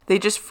teeth. They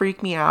just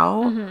freak me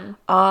out. Mm-hmm.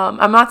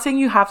 I'm not saying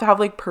you have to have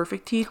like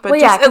perfect teeth, but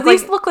just at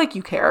least look like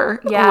you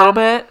care a little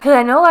bit. Because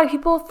I know a lot of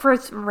people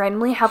first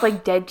randomly have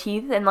like dead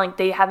teeth and like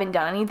they haven't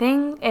done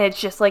anything, and it's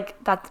just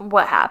like that's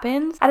what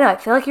happens. I don't know. I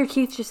feel like your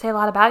teeth just say a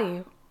lot about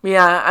you.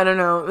 Yeah, I don't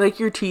know. Like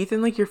your teeth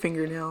and like your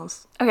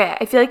fingernails. Okay,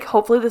 I feel like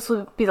hopefully this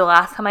will be the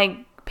last time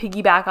I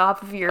piggyback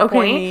off of your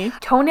point.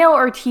 Toenail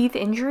or teeth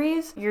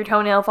injuries, your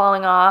toenail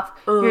falling off,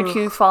 your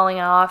tooth falling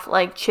off,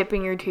 like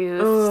chipping your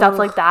tooth, stuff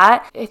like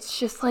that. It's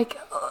just like,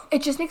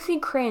 it just makes me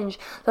cringe.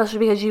 Especially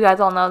because you guys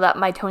all know that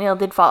my toenail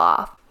did fall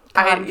off.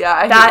 I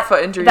hate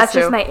foot injuries That's too.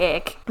 just my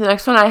ick. The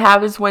next one I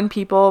have is when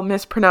people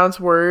mispronounce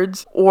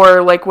words,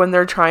 or like when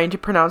they're trying to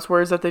pronounce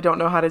words that they don't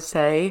know how to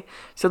say.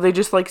 So they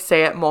just like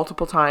say it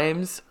multiple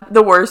times.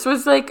 The worst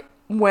was like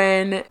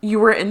when you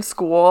were in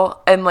school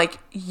and like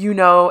you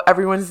know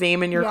everyone's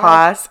name in your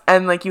class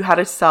and like you had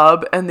a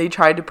sub and they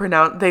tried to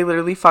pronounce, they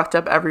literally fucked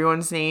up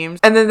everyone's names,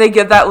 and then they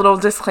give that little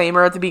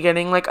disclaimer at the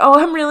beginning like, oh,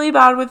 I'm really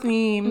bad with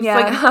names,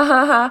 like ha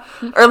ha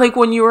ha. Or like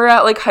when you were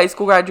at like high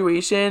school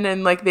graduation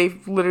and like they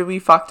literally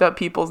fucked up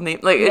people's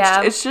names, like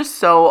it's just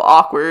so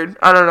awkward.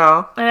 I don't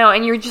know,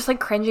 and you're just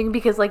like cringing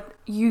because like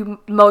you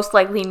most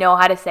likely know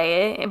how to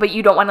say it, but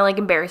you don't want to like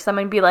embarrass them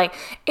and be like,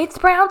 it's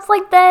pronounced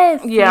like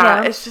this.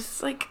 It's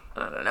just like,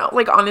 I don't know.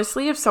 Like,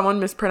 honestly, if someone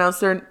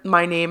mispronounced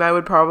my name, I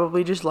would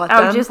probably just let them.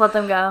 I would just let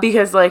them go.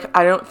 Because, like,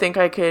 I don't think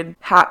I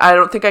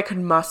could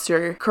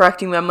muster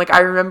correcting them. Like, I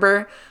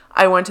remember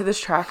I went to this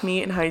track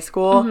meet in high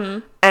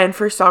school, and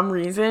for some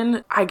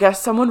reason, I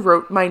guess someone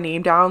wrote my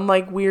name down,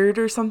 like, weird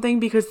or something,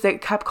 because they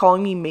kept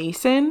calling me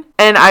Mason,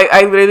 and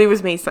I literally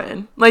was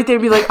Mason. Like, they'd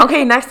be like,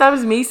 okay, next time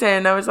is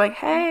Mason. I was like,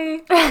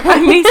 hey,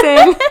 I'm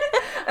Mason.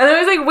 And I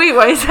was like, wait,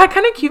 why is that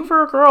kind of cute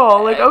for a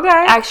girl? Like, okay.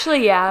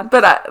 Actually, yeah.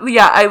 But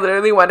I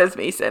literally went as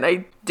Mason.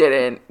 I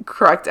didn't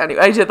correct any.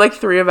 I did like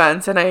 3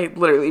 events, and I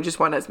literally just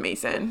went as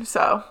Mason,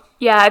 so.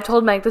 Yeah, I've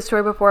told Mike the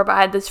story before, but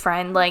I had this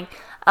friend, like,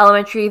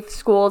 elementary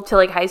school to,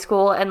 like, high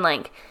school, and,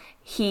 like,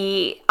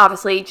 he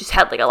obviously just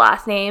had, like, a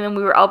last name, and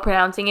we were all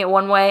pronouncing it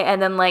one way,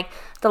 and then, like,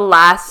 the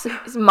last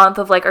month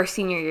of, like, our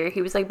senior year,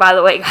 he was like, by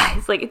the way,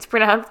 guys, like, it's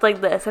pronounced like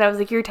this, and I was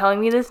like, you're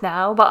telling me this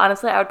now? But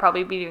honestly, I would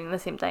probably be doing the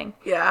same thing.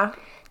 Yeah.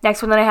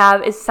 Next one that I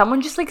have is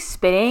someone just, like,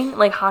 spitting,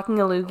 like, hawking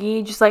a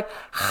loogie, just, like...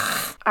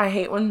 I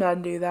hate when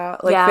men do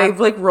that. Like, they,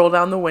 like, roll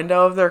down the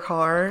window of their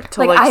car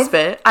to, like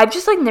spit. I've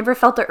just, like, never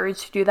felt the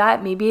urge to do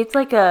that. Maybe it's,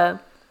 like, a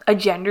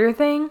gender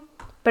thing.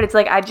 But it's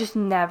like, I just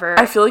never...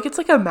 I feel like it's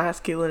like a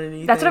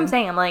masculinity That's thing. what I'm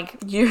saying. I'm like...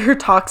 You're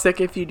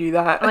toxic if you do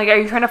that. Like, are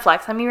you trying to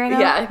flex on me right now?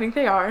 Yeah, I think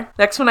they are.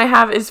 Next one I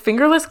have is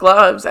fingerless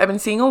gloves. I've been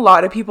seeing a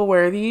lot of people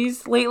wear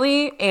these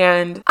lately,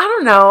 and I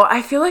don't know.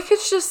 I feel like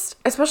it's just,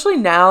 especially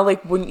now,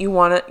 like, wouldn't you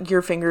want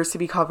your fingers to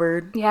be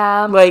covered?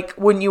 Yeah. Like,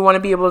 wouldn't you want to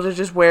be able to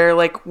just wear,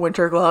 like,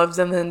 winter gloves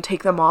and then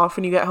take them off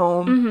when you get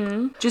home?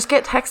 Mm-hmm. Just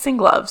get texting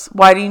gloves.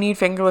 Why do you need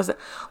fingerless?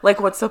 Like,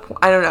 what's the point?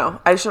 I don't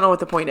know. I just don't know what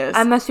the point is.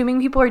 I'm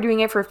assuming people are doing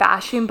it for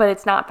fashion, but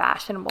it's not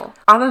fashionable.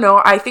 I don't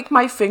know. I think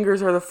my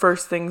fingers are the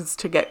first things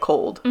to get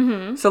cold.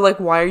 Mm-hmm. So, like,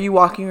 why are you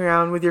walking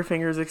around with your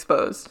fingers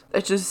exposed?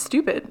 It's just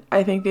stupid.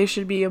 I think they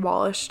should be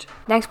abolished.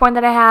 Next point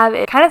that I have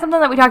is kind of something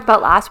that we talked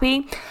about last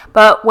week,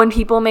 but when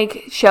people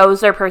make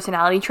shows their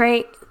personality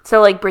trait, so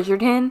like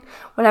Bridgerton,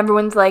 when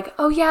everyone's like,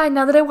 oh yeah,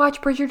 now that I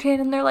watch Bridgerton,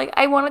 and they're like,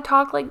 I want to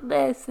talk like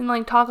this and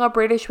like talk all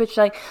British, which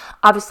like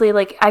obviously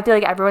like I feel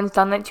like everyone's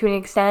done that to an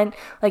extent.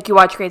 Like you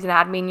watch Grey's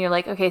Anatomy and you're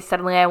like, okay,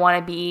 suddenly I want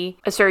to be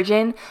a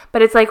surgeon.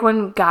 But it's like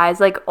when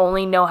guys like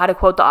only know how to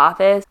quote The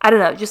Office. I don't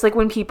know, just like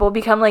when people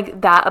become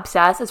like that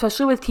obsessed,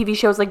 especially with TV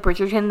shows like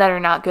Bridgerton that are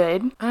not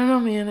good. I don't know,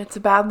 man, it's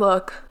a bad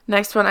look.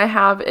 Next one I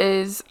have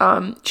is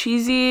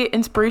cheesy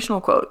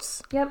inspirational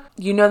quotes. Yep.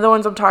 You know the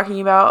ones I'm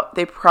talking about?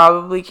 They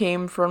probably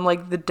came from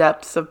like the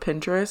depths of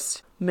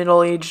Pinterest.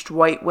 Middle-aged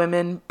white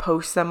women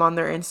post them on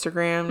their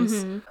Instagrams.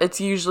 Mm-hmm. It's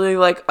usually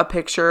like a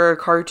picture or a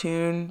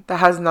cartoon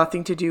that has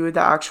nothing to do with the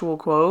actual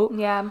quote.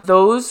 Yeah.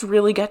 Those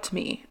really get to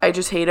me. I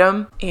just hate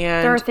them.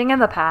 And they're a thing in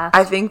the past.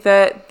 I think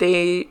that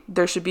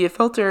there should be a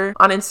filter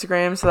on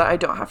Instagram so that I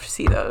don't have to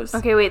see those.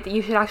 Okay, wait.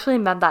 You should actually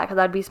invent that because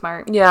that'd be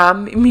smart. Yeah,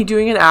 me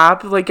doing an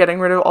app, like getting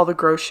rid of all the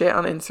gross shit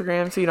on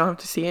Instagram so you don't have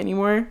to see it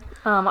anymore.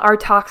 Our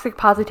toxic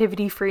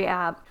positivity free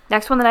app.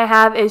 Next one that I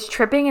have is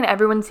tripping and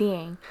everyone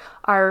seeing.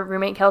 Our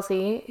roommate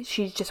Kelsey,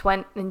 she just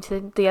went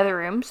into the other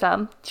room,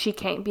 so she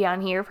can't be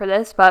on here for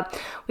this,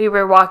 but we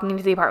were walking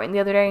into the apartment the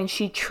other day and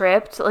she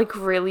tripped like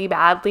really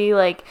badly,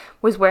 like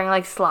was wearing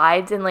like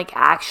slides and like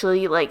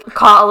actually like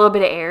caught a little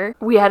bit of air.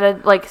 We had a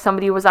like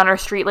somebody was on our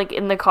street like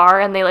in the car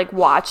and they like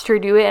watched her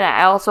do it, and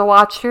I also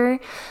watched her,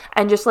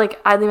 and just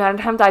like the amount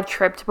of times I've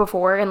tripped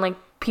before and like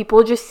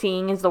people just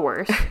seeing is the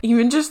worst.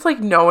 Even just like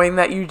knowing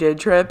that you did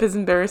trip is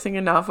embarrassing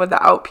enough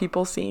without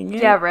people seeing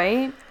it. Yeah,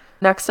 right?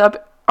 Next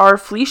up are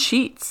fleece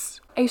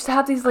sheets. I used to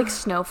have these like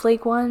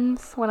snowflake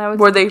ones when I was...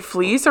 Were they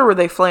fleece or were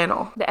they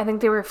flannel? I think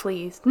they were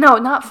fleece. No,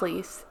 not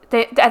fleece.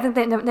 I think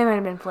they might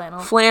have been flannel.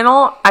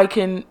 Flannel, I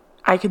can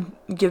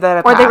give that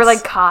a pass. Or they were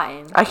like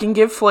cotton. I can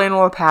give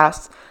flannel a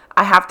pass.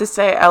 I have to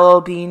say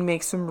LL Bean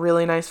makes some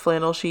really nice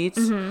flannel sheets.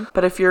 Mm-hmm.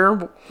 But if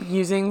you're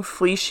using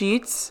fleece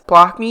sheets,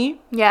 block me.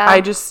 Yeah.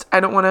 I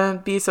don't want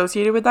to be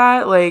associated with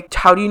that. Like,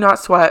 how do you not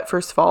sweat,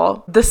 first of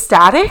all? The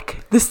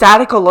static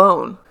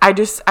alone. I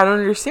don't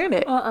understand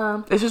it.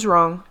 This is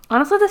wrong.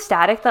 Honestly, the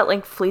static that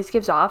like fleece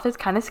gives off is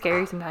kind of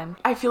scary sometimes.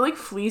 I feel like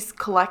fleece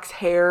collects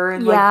hair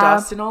and like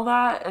dust and all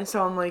that. And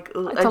so I'm like,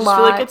 I just feel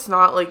like it's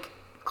not like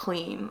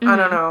clean. I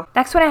don't know.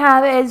 Next one I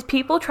have is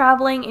people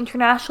traveling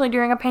internationally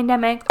during a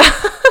pandemic.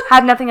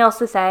 Have nothing else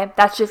to say.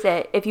 That's just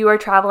it. If you are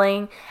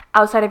traveling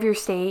outside of your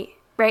state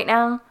right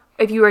now,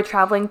 if you are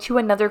traveling to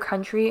another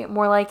country,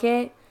 more like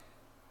it,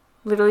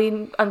 literally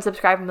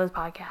unsubscribe from those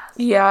podcasts.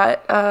 Yeah,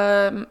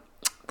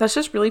 that's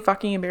just really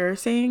fucking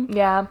embarrassing.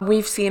 Yeah.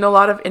 We've seen a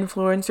lot of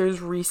influencers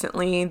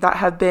recently that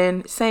have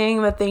been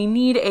saying that they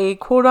need a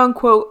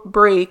quote-unquote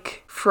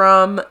break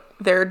from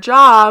their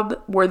job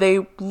where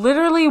they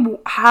literally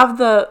have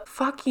the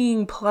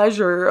fucking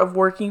pleasure of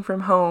working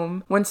from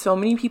home when so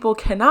many people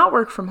cannot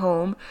work from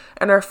home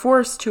and are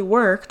forced to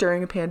work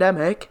during a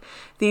pandemic.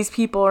 These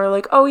people are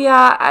like, oh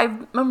yeah,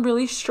 I'm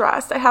really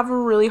stressed. I have a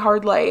really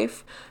hard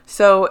life.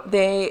 So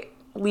they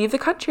leave the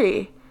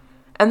country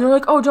and they're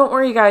like, oh, don't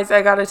worry guys,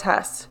 I got a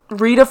test.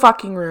 Read a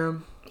fucking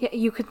room. Yeah,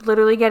 you could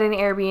literally get an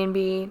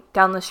Airbnb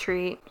down the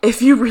street.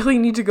 If you really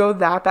need to go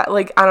that bad,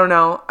 like, I don't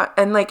know.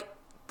 And like,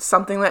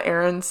 something that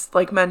Aaron's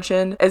like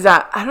mentioned is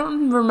that I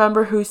don't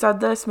remember who said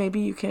this. Maybe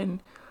you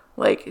can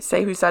like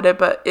say who said it,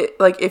 but it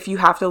like if you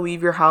have to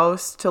leave your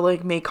house to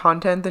like make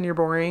content, then you're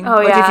boring. Oh,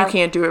 like yeah. If you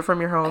can't do it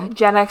from your home.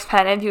 Gen X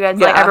Pen, if you guys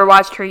like ever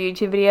watched her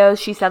YouTube videos,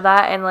 she said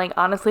that, and like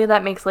honestly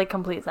that makes like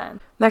complete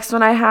sense. Next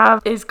one I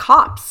have is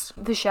Cops.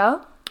 The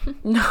show?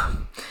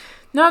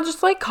 No,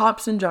 just like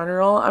Cops in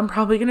general. I'm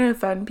probably going to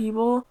offend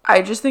people.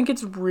 I just think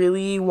it's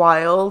really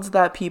wild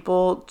that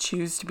people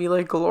choose to be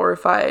like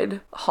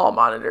glorified hall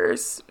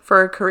monitors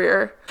for a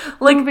career.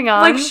 Like, moving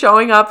on. Like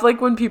showing up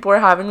like when people are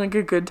having like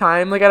a good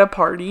time, like at a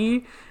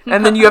party.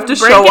 And then you have to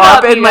show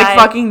up and like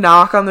fucking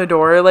knock on the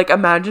door. Like,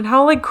 imagine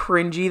how like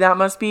cringy that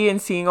must be,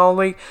 and seeing all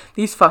like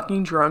these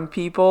fucking drunk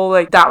people.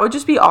 Like, that would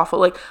just be awful.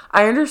 Like,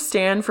 I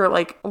understand for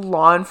like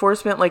law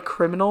enforcement, like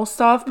criminal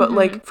stuff, but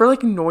like for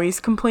like noise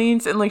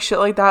complaints and like shit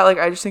like that, like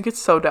I just think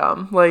it's so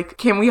dumb. Like,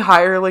 can we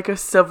hire like a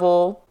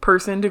civil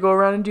person to go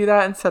around and do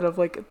that instead of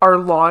like our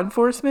law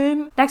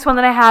enforcement? Next one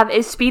that I have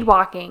is speed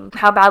walking.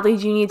 How badly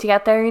do you need to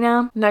get there, you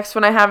know? Next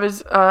one I have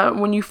is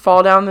when you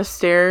fall down the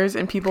stairs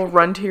and people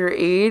run to your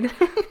aid.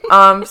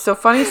 So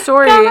funny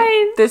story.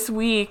 Guys. This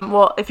week,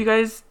 well, if you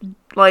guys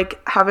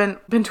like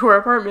haven't been to our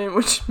apartment,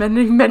 which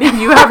many of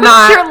you have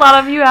not, I'm sure a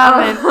lot of you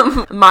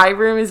haven't. My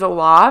room is a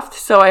loft,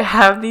 so I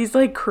have these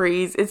like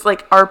crazy, it's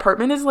like our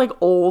apartment is like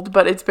old,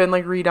 but it's been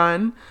like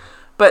redone,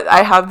 but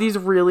I have these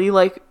really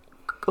like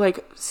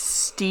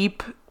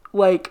steep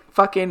like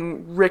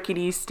fucking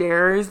rickety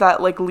stairs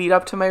that like lead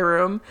up to my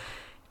room,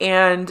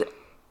 and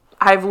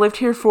I've lived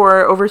here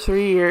for over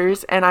 3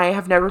 years and I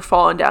have never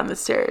fallen down the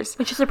stairs.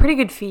 Which is a pretty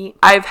good feat.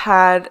 I've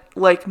had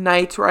like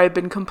nights where I've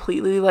been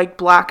completely like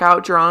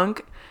blackout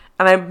drunk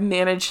and I've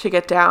managed to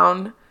get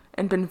down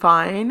and been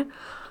fine.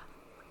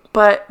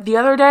 But the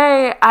other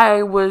day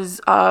I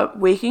was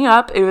waking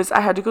up.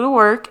 I had to go to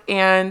work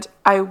and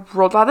I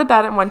rolled out of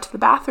bed and went to the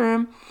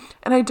bathroom,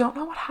 and I don't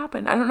know what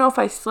happened. I don't know if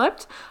I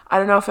slipped. I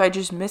don't know if I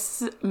just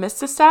missed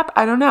a step.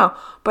 I don't know.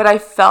 But I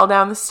fell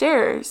down the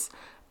stairs.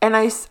 And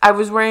I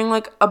was wearing,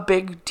 like, a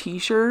big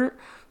t-shirt.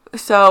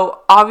 So,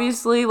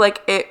 obviously,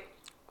 like, it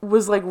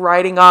was, like,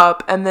 riding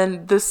up. And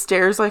then the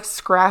stairs, like,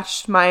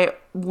 scratched my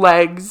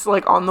legs,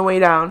 like, on the way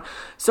down.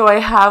 So, I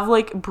have,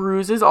 like,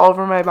 bruises all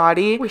over my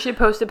body. We should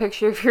post a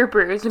picture of your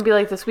bruise and be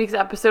like, this week's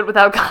episode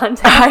without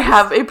context. I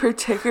have a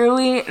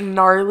particularly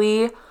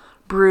gnarly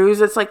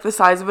bruise. It's, like, the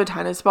size of a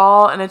tennis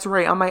ball. And it's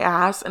right on my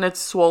ass. And it's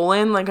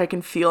swollen. Like, I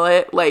can feel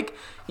it. Like,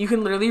 you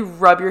can literally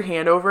rub your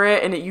hand over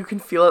it and you can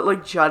feel it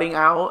like jutting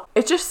out.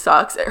 It just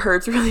sucks. It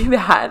hurts really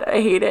bad. I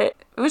hate it.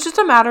 It was just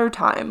a matter of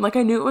time. Like,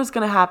 I knew it was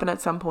going to happen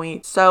at some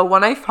point. So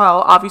when I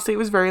fell, obviously it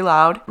was very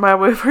loud. My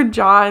boyfriend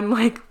John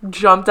like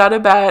jumped out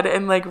of bed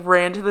and like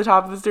ran to the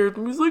top of the stairs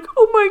and was like,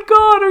 oh my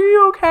God, are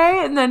you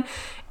okay? And then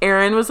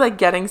Erin was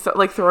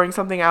like throwing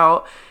something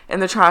out,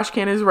 and the trash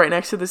can is right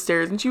next to the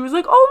stairs, and she was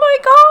like, oh my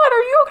God,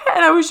 are you okay?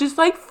 And I was just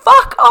like,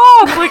 fuck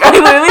off. Like, I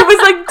literally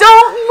was like,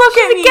 don't look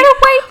at me. Get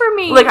away from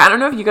me. Like, I don't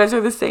know if you guys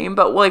are the same,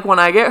 but like when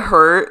I get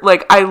hurt,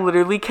 like I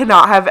literally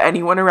cannot have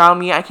anyone around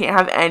me. I can't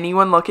have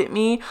anyone look at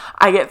me.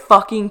 I get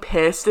fucking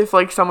pissed if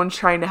like someone's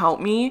trying to help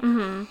me.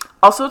 Mm-hmm.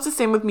 Also, it's the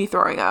same with me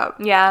throwing up.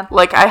 Yeah.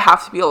 Like, I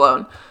have to be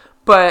alone.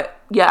 But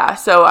yeah,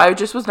 so I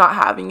just was not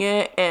having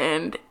it.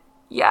 And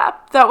yeah,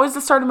 that was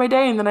the start of my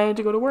day. And then I had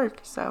to go to work.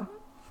 So,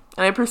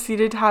 and I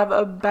proceeded to have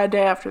a bad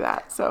day after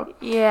that. So,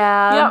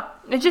 yeah. Yep.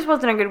 It just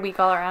wasn't a good week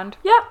all around.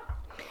 Yep.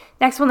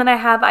 Next one that I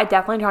have, I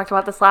definitely talked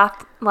about this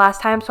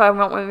last time, so I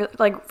won't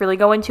like really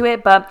go into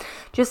it, but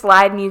just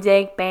live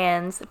music,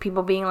 bands,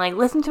 people being like,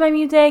 listen to my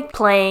music,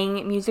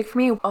 playing music for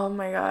me. Oh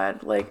my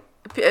God. Like,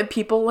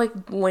 people like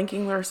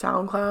linking their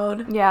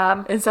SoundCloud.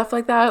 Yeah. And stuff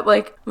like that.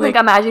 Like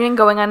imagining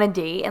going on a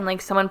date and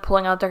like someone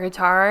pulling out their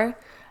guitar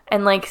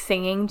and like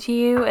singing to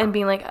you and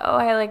being like, oh,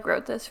 I like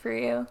wrote this for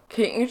you.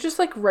 Can't you just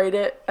like write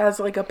it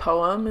as like a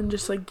poem and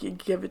just like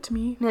give it to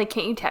me? Like,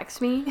 can't you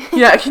text me?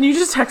 Yeah, can you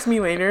just text me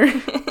later?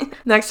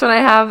 Next one I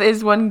have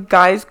is when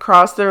guys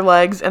cross their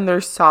legs and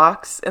their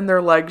socks and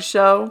their legs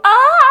show.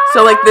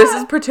 So like this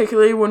is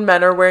particularly when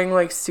men are wearing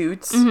like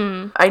suits.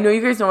 Mm-hmm. I know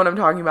you guys know what I'm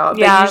talking about.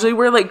 Yeah. They usually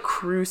wear like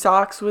crew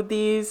socks with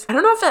these. I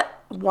don't know if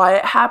why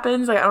it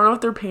happens. Like, I don't know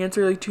if their pants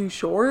are like too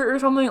short or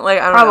something. Like,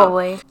 I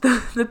don't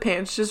know. The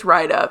pants just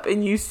ride up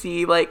and you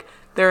see like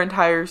their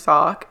entire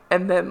sock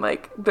and then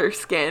like their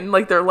skin,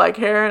 like their leg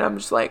hair, and I'm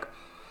just like,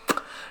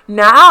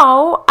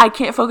 now I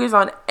can't focus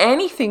on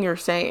anything you're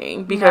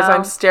saying because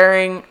I'm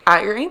staring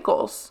at your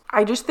ankles.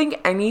 I just think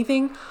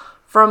anything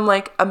from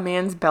like a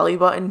man's belly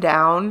button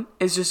down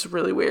is just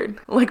really weird.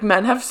 Like,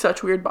 men have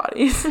such weird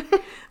bodies.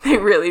 They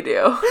really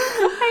do.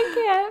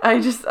 I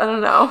can't. I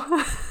don't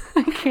know.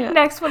 I can't.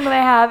 Next one that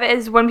I have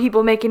is when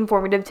people make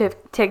informative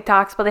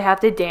TikToks, but they have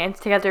to dance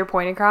to get their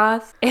point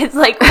across. It's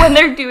like when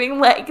they're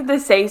doing like the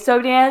say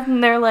so dance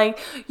and they're like,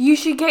 you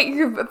should get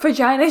your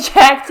vagina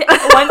checked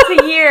once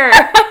a year.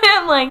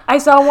 And like, I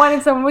saw one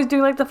and someone was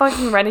doing like the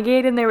fucking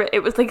renegade and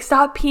it was like,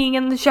 stop peeing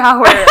in the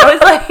shower. I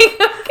was like,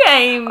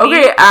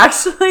 okay,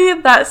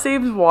 actually that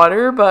saves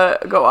water,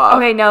 but go off.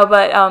 Okay, no,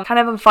 but kind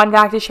of a fun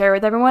fact to share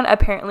with everyone.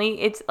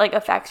 Apparently it's like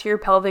affects your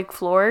pelvic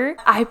floor.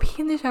 I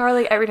pee in the shower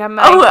like every time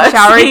I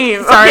shower. Sorry,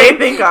 okay,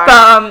 thank God.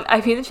 But I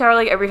pee in the shower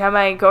like every time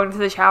I go into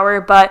the shower,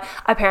 but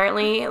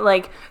apparently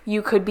like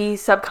you could be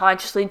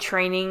subconsciously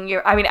training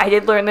your, I mean, I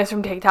did learn this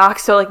from TikTok,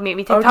 so like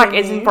maybe TikTok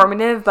is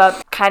informative,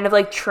 but kind of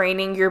like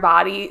training your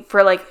body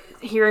for like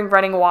hearing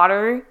running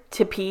water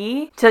to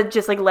pee, to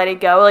just like let it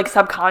go like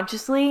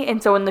subconsciously.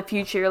 And so in the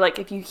future, like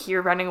if you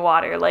hear running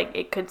water, like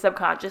it could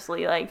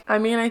subconsciously like, I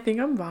mean, I think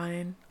I'm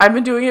fine. I've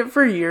been doing it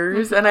for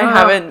years and I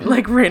haven't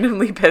like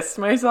randomly pissed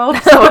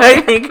myself, so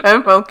I think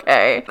I'm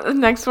okay. The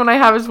next one I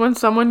have is when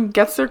someone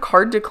gets their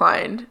card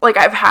declined. Like,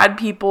 I've had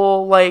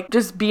people like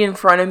just be in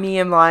front of me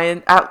in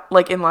line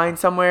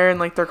somewhere and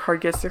like their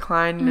card gets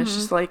declined, and it's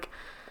just like,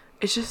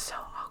 it's just so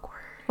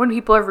when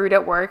people are rude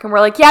at work and we're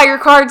like, yeah, your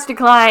card's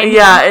declined.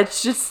 Yeah,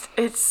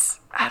 it's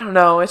I don't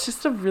know, it's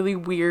just a really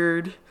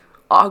weird,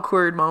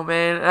 awkward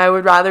moment, and I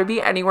would rather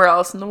be anywhere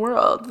else in the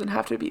world than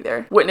have to be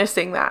there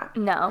witnessing that.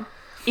 No.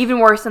 Even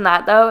worse than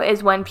that, though,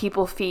 is when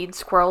people feed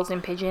squirrels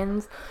and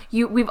pigeons.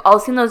 We've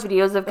all seen those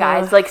videos of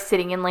guys, like,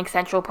 sitting in, like,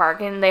 Central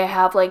Park, and they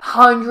have, like,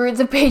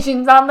 hundreds of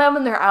pigeons on them,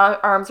 and their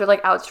arms are,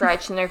 like,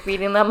 outstretched, and they're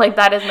feeding them. Like,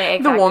 that is my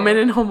egg The woman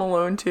in Home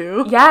Alone,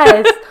 too.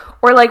 Yes.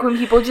 Or, like, when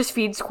people just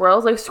feed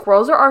squirrels. Like,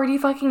 squirrels are already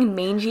fucking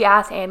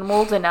mangy-ass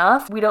animals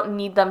enough. We don't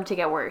need them to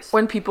get worse.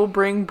 When people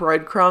bring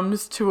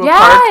breadcrumbs to a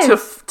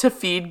park to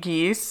feed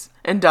geese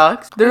and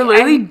ducks, they're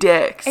literally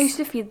dicks. I used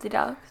to feed the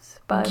ducks.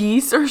 But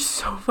geese are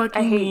so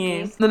fucking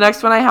mean. Geese. The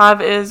next one I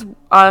have is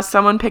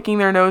someone picking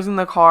their nose in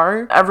the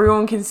car.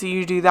 Everyone can see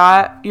you do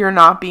that. You're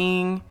not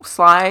being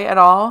sly at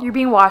all. You're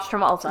being watched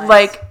from all sides.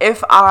 Like,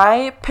 if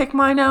I pick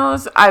my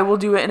nose, I will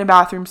do it in a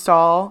bathroom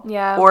stall.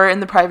 Yeah. Or in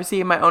the privacy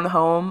of my own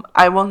home.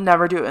 I will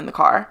never do it in the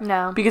car.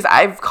 No. Because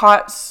I've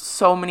caught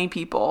so many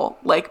people,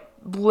 like,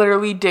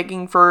 literally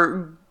digging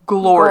for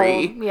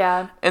glory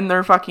in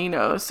their fucking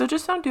nose. So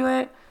just don't do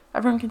it.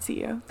 Everyone can see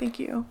you. Thank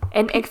you.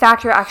 An ick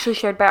factor actually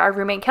shared by our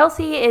roommate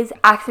Kelsey is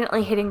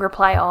accidentally hitting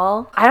reply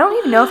all. I don't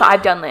even know if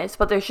I've done this,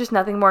 but there's just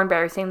nothing more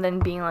embarrassing than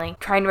being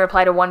like trying to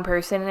reply to one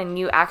person and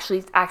you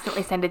actually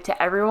accidentally send it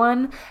to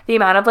everyone. The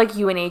amount of like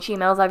UNH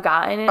emails I've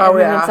gotten and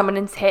then someone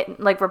has hit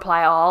like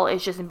reply all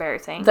is just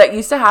embarrassing. That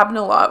used to happen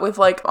a lot with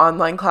like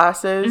online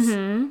classes.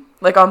 Mm-hmm.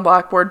 Like on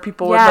Blackboard,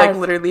 people would like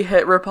literally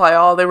hit reply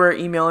all. They were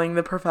emailing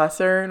the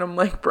professor, and I'm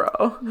like,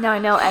 bro. No, I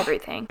know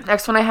everything.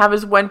 Next one I have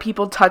is when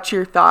people touch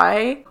your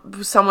thigh,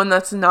 someone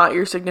that's not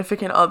your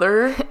significant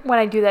other. When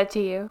I do that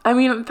to you. I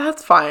mean,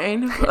 that's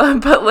fine,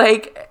 but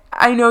like,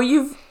 I know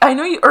you,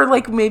 or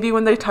like maybe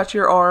when they touch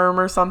your arm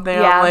or something,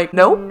 I'm like,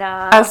 nope.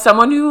 Nah. As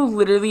someone who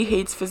literally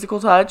hates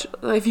physical touch,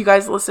 if you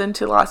guys listened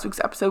to last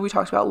week's episode, we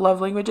talked about love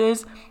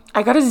languages.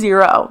 I got a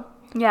 0.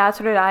 Yeah,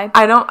 so did I.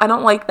 I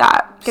don't like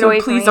that. Get away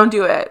so please don't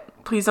do it.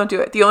 Please don't do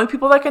it. The only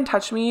people that can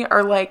touch me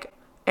are like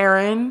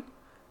Aaron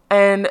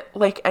and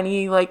like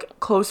any like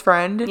close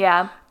friend.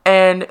 Yeah.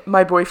 and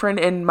my boyfriend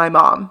and my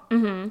mom.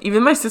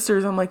 Even my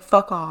sisters, I'm like,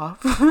 fuck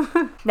off.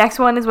 Next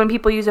one is when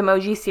people use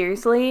emojis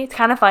seriously. It's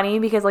kind of funny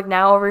because like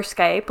now over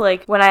Skype,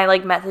 like when I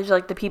like message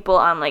like the people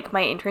on like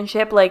my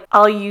internship, like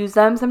I'll use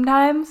them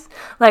sometimes.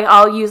 Like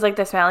I'll use like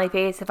the smiley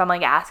face if I'm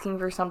like asking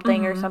for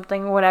something or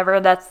something, whatever.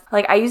 That's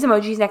like I use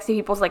emojis next to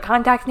people's like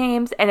contact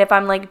names, and if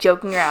I'm like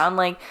joking around,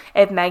 like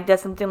if Meg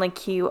does something like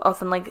cute, I'll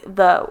send like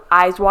the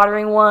eyes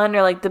watering one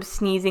or like the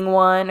sneezing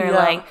one or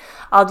like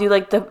I'll do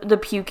like the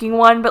puking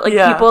one. But like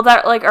people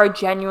that like are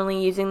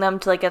genuinely using them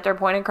to like get their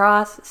point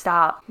across,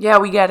 stop. Yeah,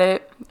 we get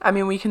it. I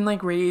mean, we can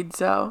like read,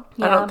 so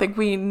I don't think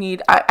we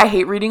need. I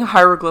hate reading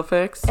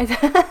hieroglyphics.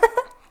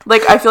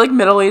 Like I feel like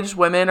middle-aged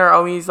women are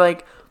always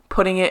like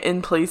putting it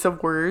in place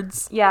of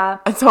words. Yeah.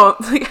 And so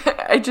like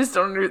I just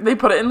don't. They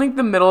put it in like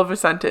the middle of a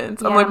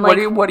sentence. I'm like, what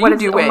are you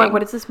doing? I'm like, what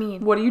does this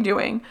mean? What are you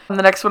doing? And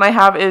the next one I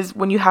have is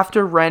when you have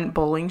to rent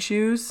bowling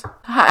shoes.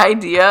 The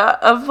idea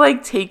of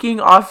like taking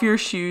off your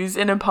shoes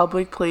in a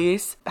public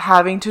place,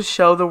 having to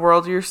show the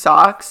world your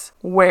socks,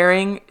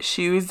 wearing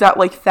shoes that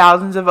like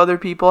thousands of other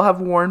people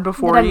have worn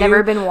before that have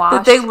never been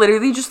washed. That they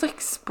literally just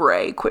like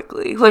spray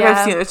quickly. Like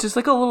I've seen it. It's just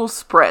like a little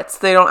spritz.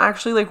 They don't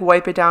actually like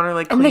wipe it down or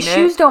like clean it. And the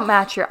shoes don't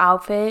match your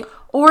outfit.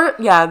 Or,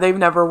 yeah, they've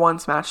never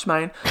once matched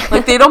mine.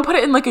 Like, they don't put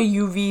it in, like, a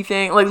UV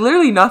thing. Like,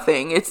 literally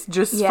nothing. It's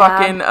just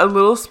fucking a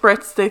little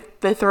spritz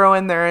they throw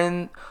in there,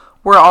 and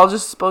we're all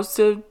just supposed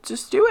to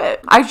just do it.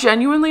 I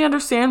genuinely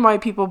understand why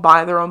people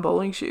buy their own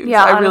bowling shoes.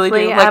 Yeah, I honestly,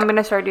 really do. Like, I'm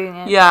gonna start doing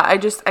it. Yeah,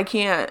 I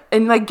can't.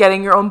 And, like,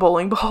 getting your own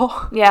bowling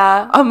ball.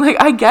 Yeah. I'm like,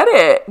 I get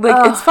it.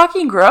 Like, it's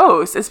fucking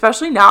gross.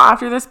 Especially now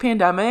after this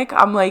pandemic.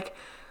 I'm like,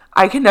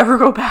 I can never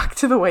go back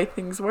to the way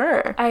things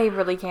were. I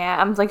really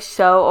can't. I'm like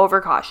so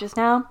overcautious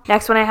now.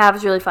 Next one I have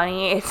is really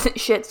funny. It's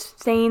shit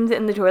stains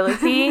in the toilet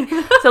seat.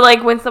 So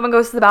like when someone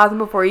goes to the bathroom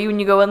before you and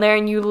you go in there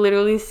and you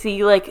literally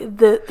see like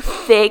the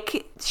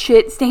thick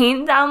shit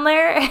stains down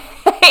there.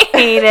 I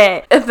hate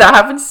it. If that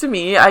happens to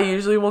me, I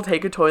usually will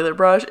take a toilet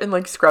brush and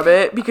like scrub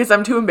it because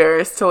I'm too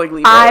embarrassed to like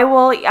leave it. I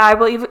will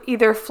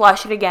either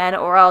flush it again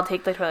or I'll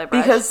take the toilet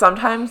brush. Because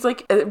sometimes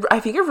like I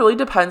think it really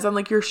depends on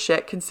like your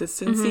shit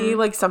consistency.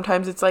 Like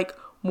sometimes it's like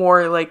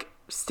more like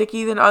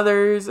sticky than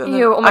others. And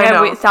Ew, oh my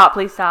god, wait, stop,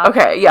 please stop.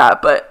 Okay, yeah,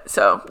 but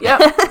so yeah.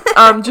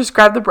 Just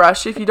grab the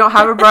brush. If you don't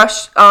have a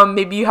brush,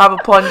 maybe you have a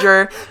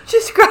plunger.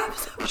 Just grab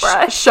the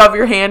brush. Shove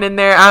your hand in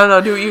there. I don't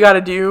know, do what you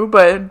gotta do,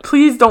 but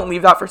please don't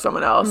leave that for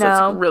someone else. No.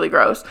 That's really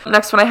gross.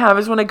 Next one I have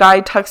is when a guy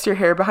tucks your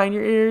hair behind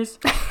your ears.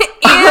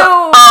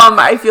 Ew.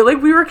 I feel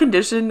like we were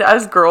conditioned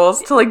as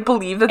girls to like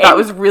believe that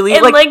was really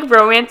like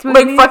romance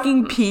movies, like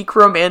fucking peak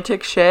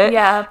romantic shit.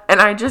 Yeah.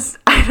 And I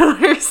don't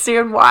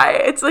understand why.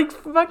 It's like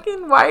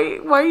fucking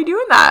why are you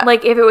doing that?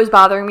 Like if it was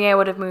bothering me, I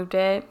would have moved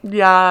it.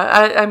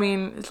 Yeah. I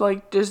mean, it's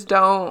like just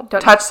don't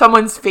touch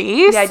someone's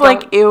face. Yeah,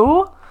 like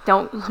ew.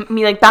 Don't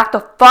me like back the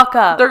fuck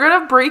up. They're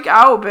gonna break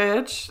out,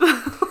 bitch.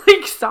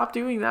 Like stop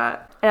doing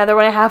that. Another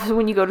one I have is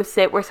when you go to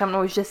sit where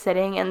someone was just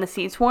sitting and the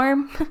seat's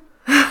warm.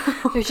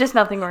 There's just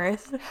nothing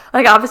worse.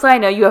 Like obviously I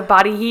know you have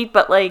body heat,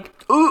 but like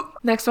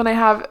next one I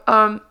have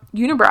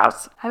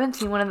unibrows. I haven't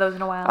seen one of those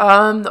in a while.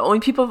 The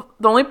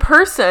only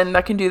person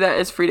that can do that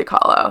is Frida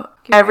Kahlo.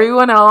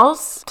 Everyone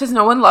else, does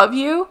no one love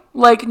you?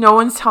 Like no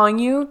one's telling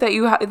you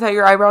that that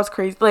your eyebrows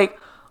crazy. Like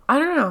I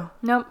don't know.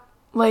 Nope.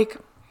 Like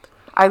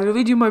I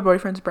literally do my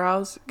boyfriend's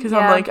brows because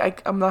I'm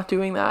like I'm not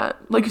doing that.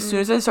 Like as soon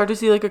as I start to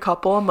see like a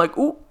couple, I'm like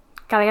ooh.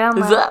 Gotta get on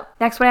that.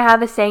 Next one I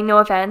have is saying no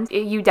offense.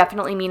 You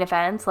definitely mean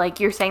offense.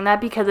 Like, you're saying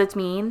that because it's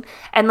mean.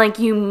 And, like,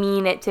 you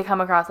mean it to come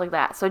across like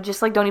that. So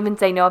just, like, don't even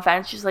say no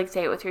offense. Just, like,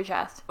 say it with your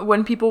chest.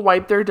 When people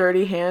wipe their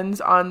dirty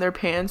hands on their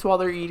pants while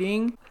they're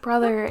eating.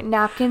 Brother,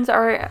 napkins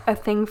are a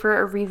thing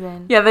for a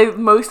reason. Yeah,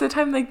 most of the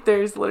time, like,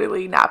 there's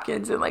literally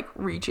napkins in, like,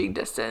 reaching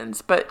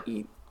distance. But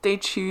they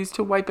choose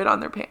to wipe it on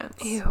their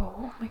pants. Ew.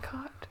 Oh, my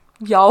God.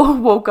 Y'all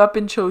woke up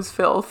and chose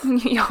filth.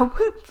 Y'all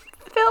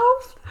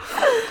filth?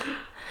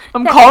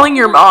 I'm calling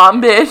your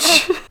mom,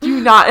 bitch.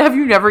 Have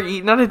you never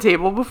eaten at a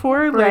table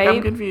before? Like, right.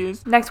 I'm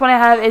confused. Next one I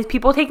have is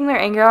people taking their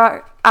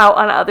anger out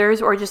on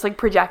others or just, like,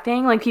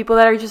 projecting. Like, people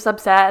that are just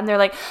upset and they're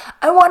like,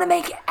 I want to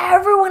make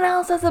everyone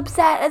else as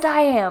upset as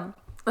I am.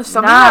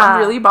 Something that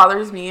really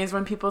bothers me is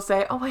when people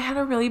say, oh, I had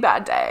a really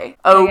bad day.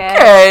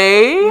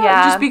 Okay.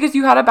 Yeah. Just because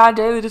you had a bad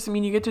day, that doesn't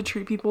mean you get to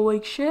treat people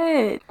like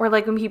shit. Or,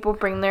 like, when people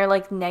bring their,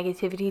 like,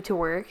 negativity to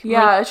work.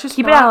 Yeah, like, it's just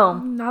keep it at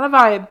home. Not a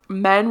vibe.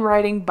 Men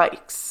riding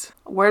bikes.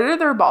 Where did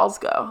their balls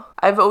go?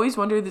 I've always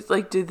wondered,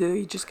 like, did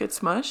they just get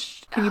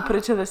smushed? Can you put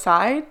it to the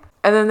side?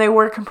 And then they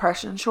wear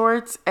compression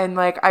shorts, and,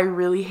 like, I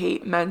really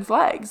hate men's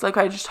legs. Like,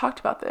 I just talked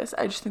about this.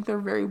 I just think they're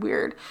very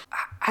weird.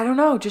 I don't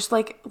know. Just,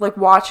 like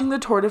watching the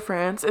Tour de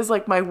France is,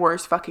 like, my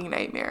worst fucking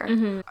nightmare.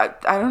 Mm-hmm.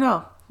 I don't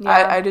know.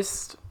 Yeah. I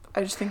just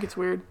think it's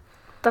weird.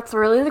 That's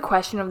really the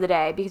question of the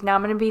day, because now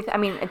I'm going to be,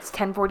 it's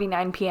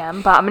 10:49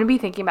 p.m., but I'm going to be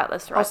thinking about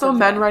this the rest of the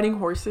men day. riding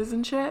horses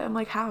and shit. I'm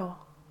like, how?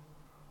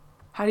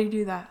 How do you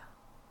do that?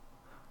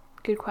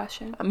 Good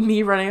question.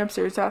 Me running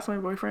upstairs to ask my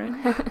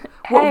boyfriend.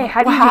 Hey,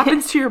 what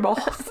happens to your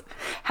balls?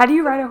 How do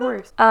you ride a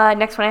horse?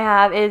 Next one I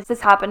have is,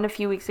 this happened a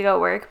few weeks ago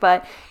at work,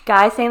 but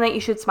guys saying that you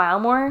should smile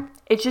more.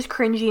 It's just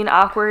cringy and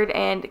awkward,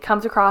 and it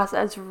comes across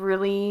as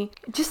really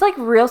just like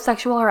real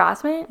sexual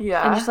harassment.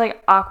 Yeah. And just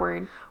like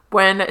awkward.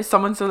 When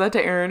someone said that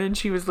to Erin and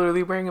she was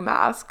literally wearing a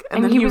mask,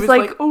 and then he was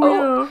like,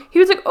 oh yeah. He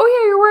was like, oh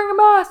yeah, you're wearing a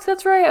mask.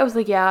 That's right. I was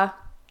like, yeah.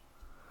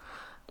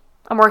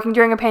 I'm working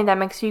during a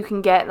pandemic, so you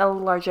can get a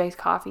large iced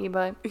coffee,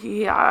 but...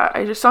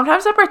 Yeah,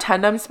 sometimes I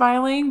pretend I'm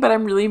smiling, but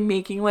I'm really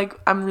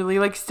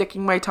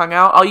sticking my tongue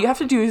out. All you have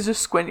to do is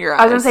just squint your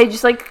eyes. I was gonna say,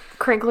 just, like,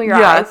 crinkle your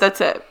eyes. Yeah,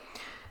 that's it.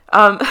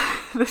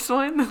 This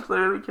one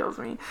literally kills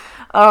me.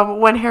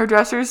 When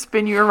hairdressers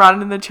spin you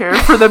around in the chair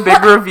for the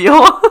big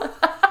reveal.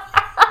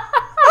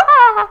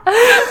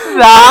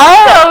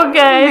 That so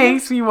good.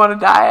 Makes me want to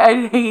die.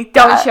 I hate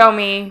that. Don't show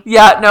me.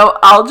 Yeah, no,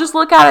 I'll just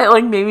look at it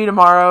like maybe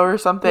tomorrow or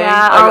something.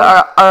 Yeah,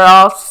 like, or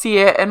I'll see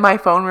it in my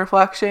phone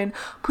reflection.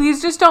 Please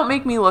just don't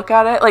make me look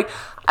at it. Like,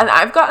 and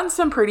I've gotten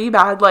some pretty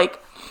bad like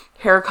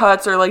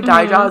haircuts or like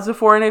dye jobs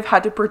before, and I've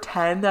had to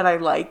pretend that I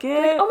like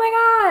it. Like, oh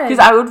my god. Because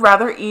I would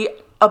rather eat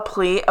a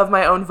plate of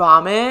my own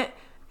vomit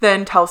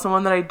than tell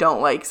someone that I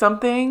don't like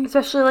something.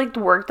 Especially, like,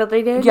 the work that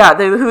they did. Yeah,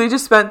 they literally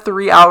just spent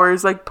 3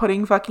 hours, like,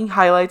 putting fucking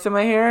highlights in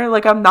my hair.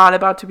 Like, I'm not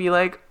about to be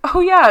like,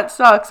 oh, yeah, it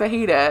sucks. I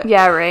hate it.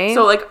 Yeah, right?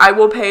 So, like, I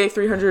will pay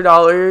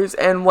 $300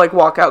 and, like,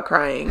 walk out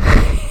crying.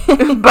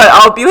 But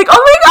I'll be like,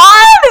 oh, my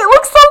God, it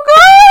looks so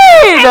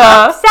good.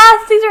 I'm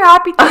obsessed. These are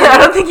happy things. I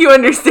don't think you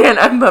understand.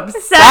 I'm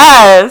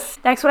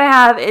obsessed. Next one I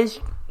have is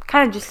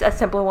kind of just a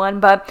simple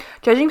one, but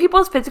judging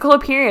people's physical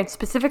appearance,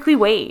 specifically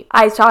weight.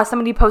 I saw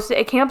somebody posted,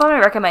 it came up on my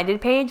recommended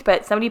page,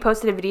 but somebody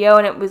posted a video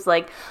and it was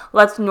like,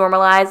 let's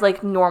normalize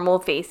like normal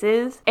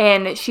faces.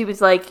 And she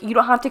was like, you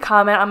don't have to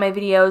comment on my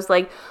videos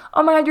like,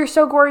 oh my god, you're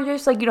so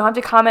gorgeous. Like, you don't have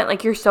to comment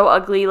like you're so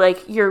ugly.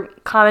 Like, your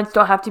comments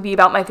don't have to be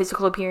about my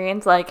physical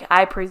appearance. Like,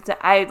 I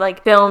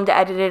like filmed,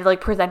 edited, like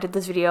presented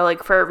this video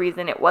like for a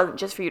reason. It wasn't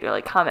just for you to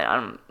like comment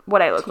on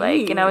what I look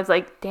like. And I was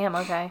like, damn,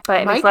 okay.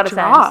 But it makes a lot of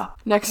sense.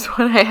 Next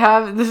one I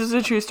have, this is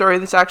a true story.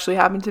 This actually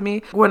happened to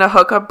me. When a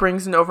hookup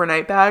brings an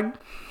overnight bag.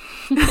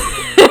 Be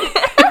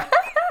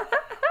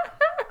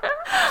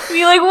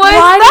like, what is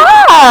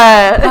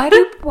that?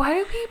 Why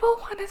do people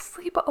want to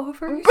sleep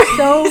over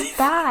so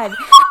bad?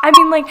 I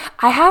mean, like,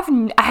 I have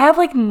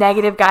like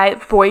negative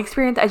boy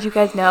experience, as you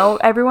guys know,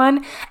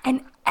 everyone,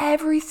 and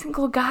every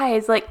single guy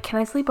is like, can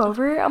I sleep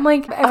over? I'm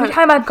like, every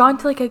time I've gone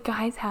to like a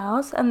guy's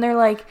house and they're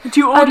like,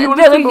 do you want to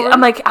sleep over?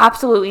 I'm like,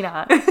 absolutely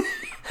not.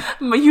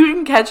 You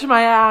can catch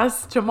my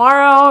ass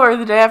tomorrow or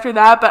the day after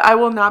that, but I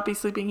will not be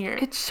sleeping here.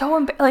 It's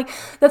so like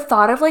the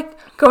thought of like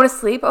going to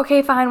sleep,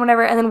 okay, fine,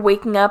 whatever, and then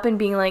waking up and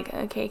being like,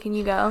 okay, can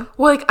you go?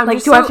 Well,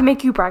 like, do I have to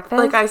make you breakfast?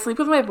 Like, I sleep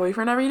with my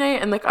boyfriend every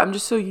night, and like I'm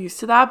just so used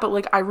to that. But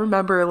like, I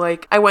remember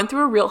like I went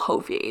through a real hoe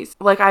phase.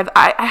 Like,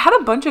 I had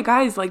a bunch of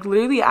guys like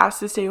literally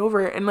asked to stay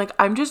over, and like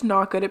I'm just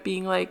not good at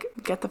being like,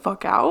 get the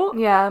fuck out.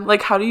 Yeah.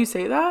 Like, how do you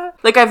say that?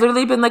 Like, I've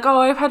literally been like, oh,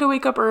 I've had to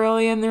wake up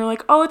early, and they're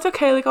like, oh, it's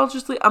okay, like I'll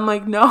just leave. I'm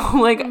like, no,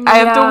 like I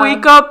have to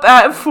wake up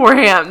at 4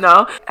 a.m.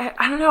 No,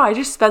 I don't know. I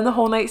just spend the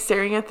whole night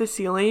staring at the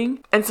ceiling,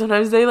 and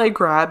sometimes they like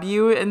grab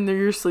you in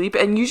your sleep,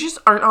 and you just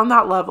aren't on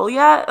that level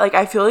yet. Like,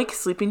 I feel like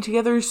sleeping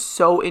together is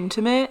so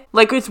intimate.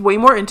 Like, it's way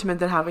more intimate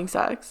than having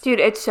sex.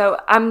 Dude,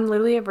 I'm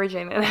literally a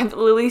virgin, and I've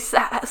literally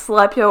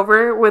slept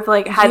over with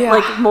like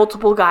like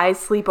multiple guys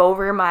sleep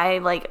over my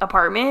like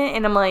apartment,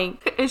 and I'm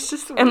like, it's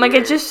just weird. And like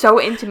it's just so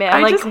intimate.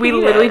 I'm like, we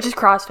literally just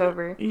crossed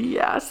over.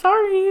 Yeah,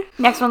 sorry.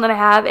 Next one that I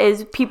have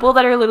is people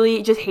that are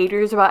literally just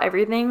haters about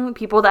everything.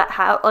 People that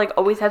have like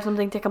always have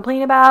something to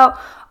complain about,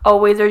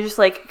 always are just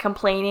like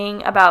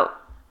complaining about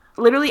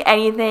literally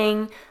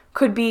anything.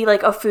 Could be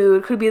like a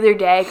food, could be their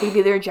day, could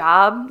be their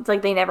job. It's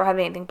like they never have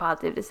anything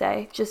positive to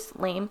say. Just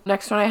lame.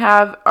 Next one I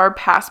have are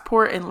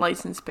passport and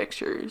license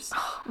pictures.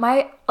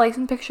 My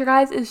license picture,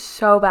 guys, is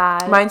so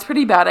bad. Mine's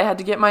pretty bad. I had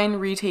to get mine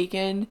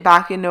retaken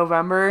back in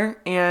November,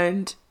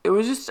 and it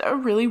was just a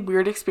really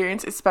weird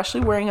experience,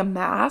 especially wearing a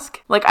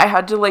mask. Like, I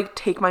had to like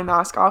take my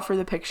mask off for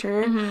the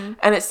picture,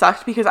 and it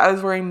sucked because I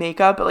was wearing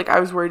makeup, but like I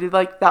was worried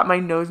like that my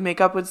nose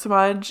makeup would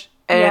smudge,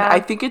 and I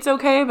think it's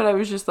okay, but I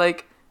was just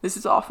like, this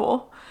is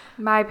awful.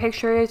 My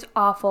picture is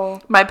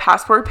awful. My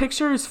passport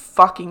picture is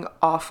fucking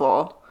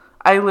awful.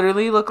 I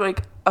literally look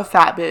like a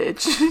fat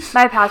bitch.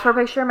 My passport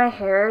picture, my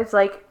hair is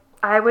like,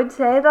 I would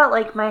say that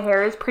like my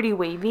hair is pretty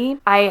wavy.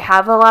 I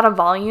have a lot of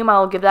volume.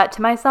 I'll give that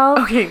to myself.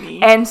 Okay,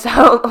 me. And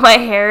so my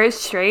hair is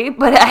straight,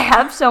 but I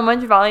have so much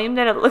volume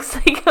that it looks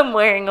like I'm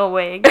wearing a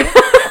wig. I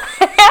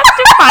have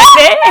to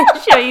find it and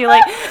show you.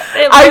 Like,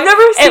 I've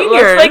never seen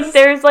yours. It looks like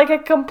there's like a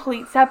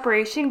complete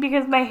separation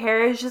because my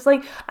hair is just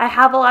like, I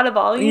have a lot of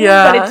volume,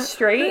 but it's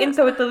straight, and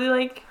so it's literally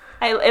like,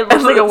 it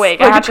looks like a wig.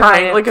 Like a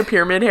triangle, like a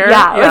pyramid hair.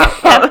 Yeah.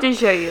 Like, I have to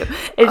show you.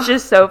 It's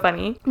just so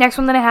funny. Next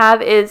one that I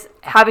have is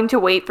having to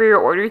wait for your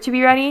order to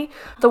be ready.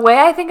 The way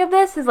I think of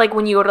this is like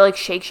when you go to like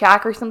Shake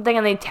Shack or something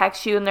and they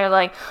text you and they're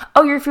like,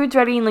 oh, your food's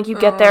ready, and like you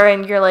get there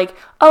and you're like,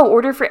 oh,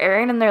 order for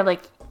Erin, and they're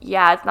like,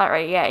 yeah, it's not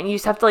ready yet. And you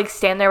just have to like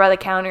stand there by the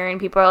counter and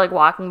people are like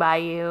walking by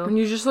you. And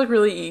you just look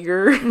really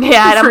eager.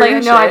 Yeah, and I'm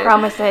like, no, I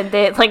promised it.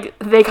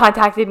 They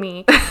contacted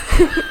me.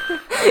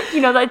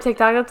 You know that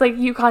TikTok that's like,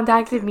 you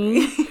contacted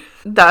me?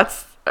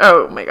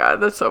 Oh my god,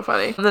 that's so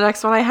funny. The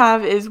next one I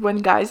have is when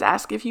guys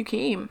ask if you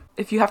came.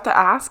 If you have to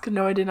ask,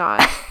 no, I did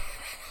not.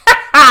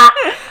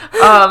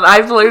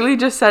 I've literally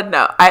just said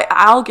no.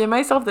 I'll give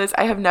myself this.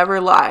 I have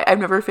never lied. I've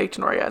never faked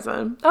an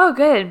orgasm. Oh,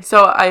 good.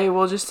 So I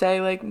will just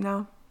say like,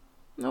 no,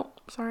 nope,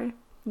 sorry.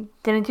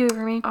 Didn't do it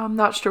for me. I'm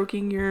not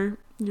stroking your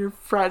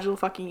fragile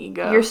fucking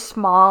ego. Your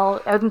small,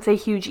 I wouldn't say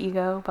huge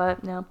ego,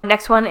 but no.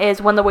 Next one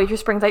is when the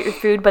waitress brings out your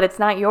food, but it's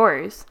not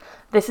yours.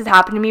 This has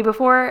happened to me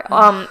before.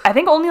 I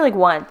think only like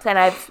once, and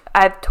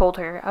I've told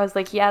her. I was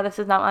like, yeah, this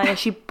is not mine, and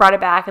she brought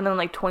it back, and then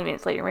like 20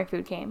 minutes later, my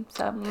food came.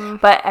 So,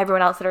 but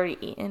everyone else had already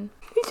eaten.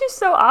 It's just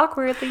so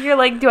awkward. Like, you're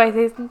like, do I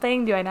say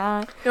something? Do I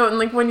not? No, and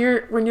like when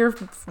your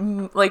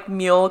like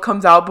meal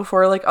comes out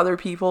before like other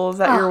people's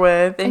that you're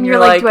with, and you're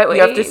like, do I wait?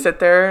 you have to sit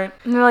there,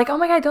 and they're like, oh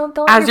my god, don't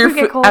as let your food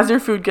get cold. As your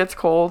food gets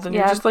cold, and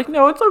you're just like,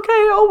 no, it's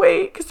okay, I'll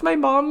wait, because my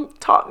mom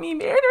taught me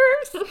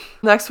manners.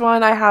 Next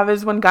one I have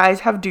is when guys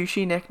have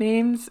douchey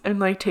nicknames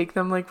and like take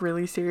them like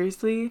really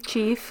seriously.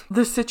 Chief.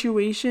 The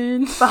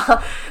situation,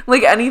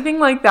 like anything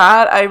like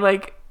that,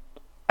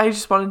 I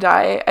just want to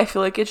die. I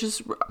feel like it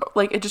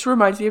just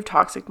reminds me of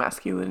toxic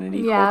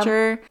masculinity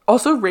culture.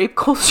 Also rape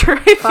culture,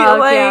 I feel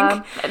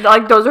like. Yeah.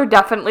 Like those are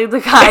definitely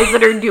the guys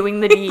that are doing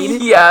the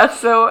deed. Yeah,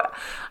 so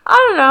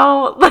I don't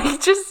know.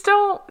 Like just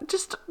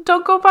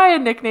don't go by a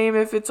nickname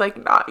if it's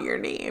like not your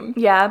name.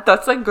 Yeah.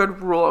 That's like good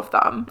rule of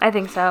thumb. I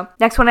think so.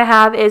 Next one I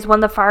have is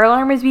when the fire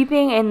alarm is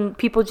beeping and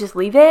people just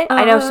leave it.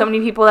 I know so many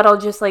people that'll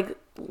just like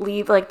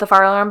leave, like the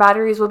fire alarm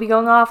batteries will be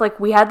going off.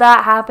 Like we had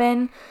that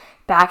happen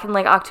back in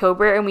like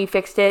October and we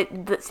fixed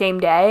it the same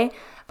day,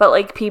 but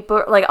like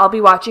people, like I'll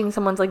be watching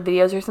someone's like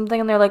videos or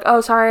something and they're like,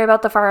 oh, sorry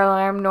about the fire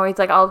alarm noise,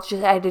 like I'll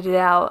just edit it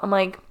out. I'm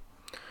like,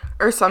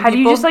 or some how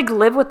people, do you just like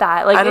live with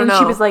that? Like, I don't know.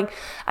 She was like,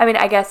 I mean,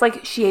 I guess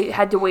like she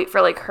had to wait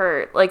for like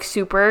her like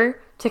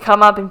super to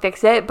come up and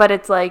fix it, but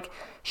it's like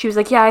she was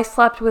like, yeah, I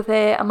slept with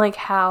it. I'm like,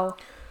 how?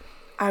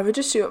 I would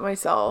just do it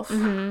myself.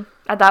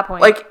 At that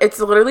point, like it's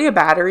literally a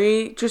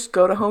battery. Just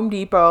go to Home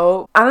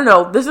Depot. I don't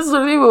know, this is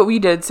literally what we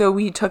did. So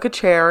we took a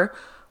chair,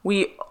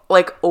 we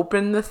like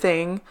opened the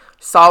thing,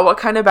 saw what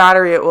kind of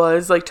battery it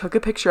was, like took a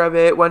picture of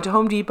it, went to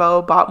Home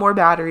Depot, bought more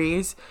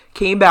batteries,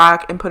 came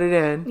back and put it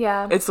in.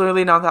 Yeah, it's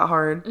literally not that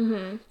hard.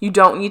 You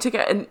don't need to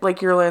get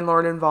like your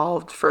landlord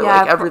involved for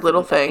like every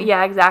little thing.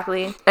 Yeah,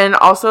 exactly. And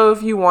also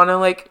if you want to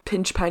like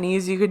pinch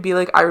pennies, you could be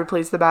like, I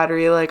replaced the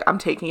battery, like I'm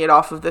taking it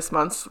off of this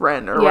month's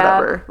rent or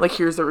whatever, like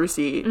here's the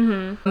receipt.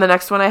 And the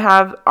next one I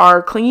have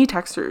are clingy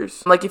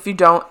texters. Like if you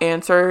don't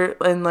answer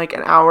in like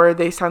an hour,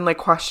 they send like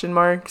question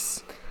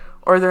marks.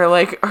 Or they're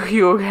like, are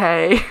you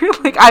okay?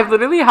 Like, I've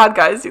literally had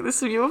guys do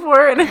this to me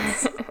before, and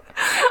it's...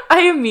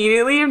 I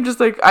immediately am just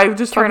like, I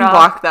just fucking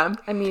block them.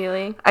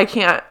 Immediately. I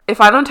can't.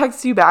 If I don't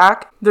text you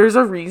back, there's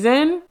a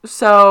reason.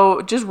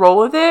 So, just roll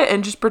with it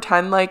and just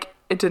pretend like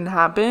it didn't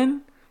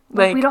happen.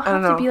 Like, we don't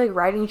have to be like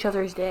riding each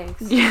other's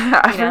dicks. Yeah,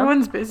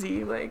 everyone's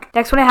busy. Like,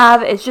 next one I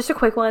have is just a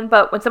quick one,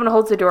 but when someone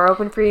holds the door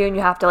open for you and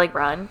you have to like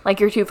run, like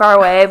you're too far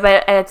away,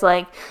 and it's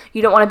like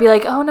you don't want to be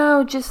like, oh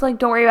no, just like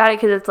don't worry about it,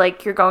 because it's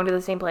like you're going to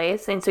the same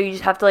place, and so you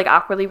just have to like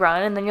awkwardly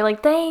run, and then you're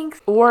like, thanks.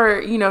 Or,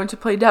 you know, to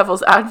play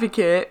devil's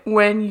advocate,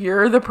 when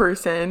you're the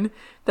person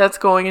that's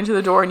going into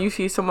the door and you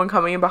see someone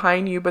coming in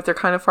behind you but they're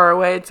kind of far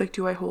away, it's like,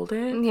 do I hold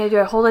it? Yeah, do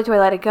I hold it? Do I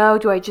let it go?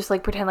 Do I just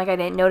like pretend like I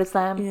didn't notice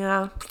them?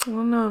 Yeah, I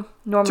don't know.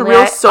 Normally, it's a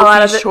real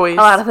Sophie's choice.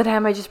 A lot of the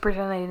time I just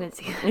pretend I didn't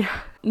see them. Yeah.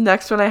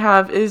 Next one I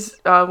have is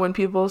when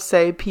people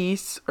say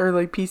peace or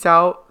like peace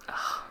out.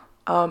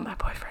 My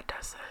boyfriend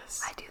does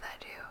this. I do that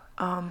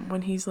too.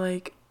 When he's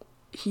like,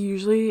 he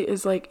usually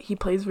is like, he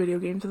plays video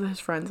games with his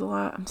friends a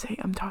lot.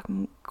 I'm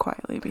talking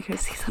quietly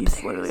because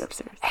he's literally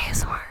upstairs.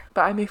 ASMR.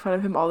 But I make fun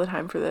of him all the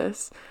time for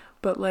this.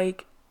 But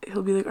like,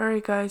 he'll be like, all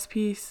right guys,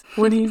 peace,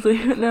 when he's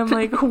leaving, and I'm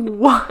like,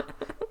 what?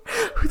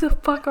 Who the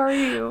fuck are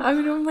you? I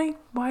mean, I'm like,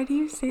 why do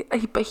you say...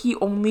 But he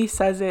only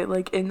says it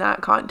like in that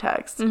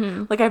context.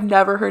 Like, I've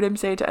never heard him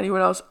say it to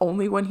anyone else,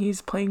 only when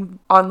he's playing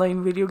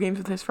online video games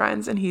with his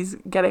friends and he's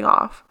getting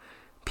off.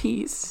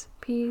 Peace.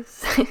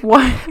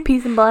 What?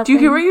 Peace and blessings. Do you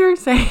hear what you're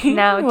saying?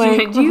 No.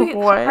 Like, do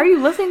you are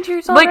you listening to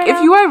yourself like right if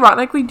now? you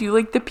ironically do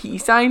like the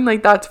peace sign,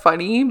 like that's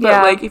funny,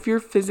 but like if you're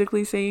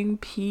physically saying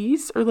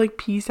peace or like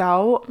peace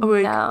out,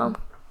 like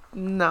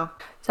no.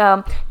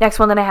 So next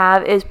one that I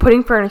have is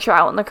putting furniture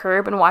out on the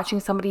curb and watching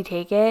somebody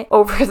take it.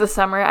 Over the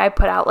summer, I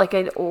put out like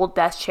an old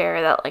desk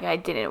chair that like I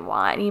didn't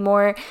want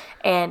anymore,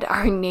 and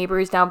our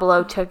neighbors down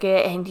below took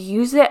it and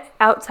used it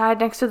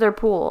outside next to their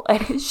pool,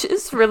 and it's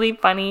just really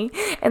funny.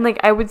 And like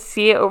I would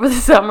see it over the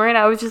summer and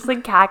I was just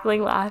like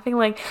cackling, laughing.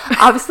 Like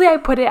obviously I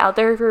put it out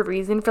there for a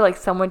reason, for like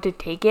someone to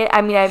take it.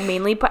 I mean,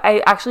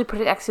 I actually put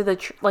it next to the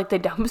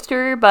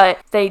dumpster, but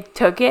they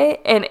took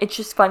it, and it's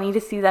just funny to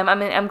see them. I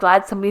mean, I'm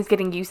glad somebody's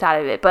getting use out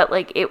of it, but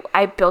like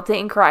I built it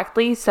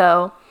incorrectly,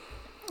 so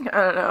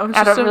I don't know.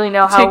 I don't really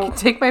know how.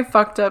 Take my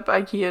fucked up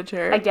IKEA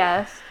chair. I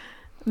guess.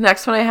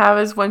 Next one I have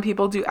is when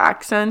people do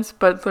accents,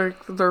 but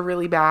they're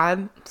really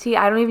bad. See,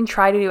 I don't even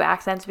try to do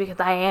accents because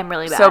I am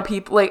really bad. So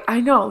people, like, I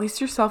know, at least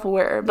you're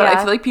self-aware, but I Yeah.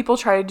 feel like people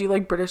try to do,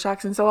 like, British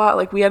accents a lot.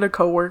 Like, we had a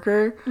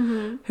coworker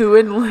who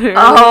would literally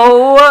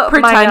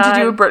pretend to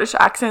do a British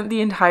accent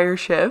the entire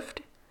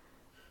shift.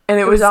 And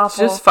it was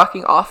awful. just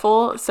fucking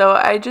awful. So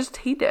I just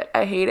hate it.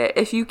 I hate it.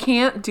 If you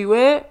can't do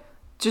it,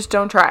 just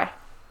don't try.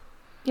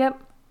 Yep.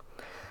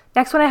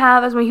 Next one I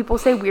have is when people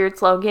say weird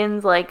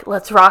slogans like,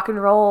 let's rock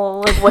and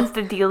roll, like, what's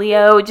the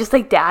dealio? Just,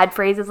 like, dad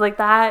phrases like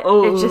that.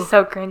 Oh. It's just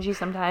so cringy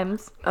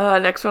sometimes.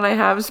 Next one I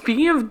have,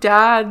 speaking of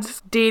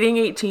dads dating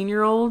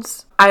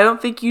 18-year-olds, I don't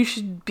think you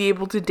should be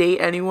able to date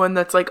anyone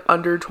that's, like,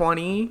 under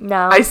 20.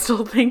 No. I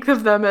still think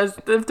of them as,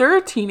 if they're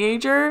a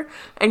teenager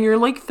and you're,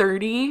 like,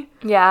 30,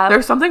 Yeah.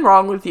 there's something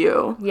wrong with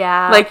you.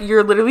 Yeah. Like,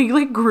 you're literally,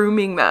 like,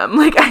 grooming them.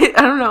 Like, I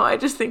don't know. I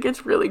just think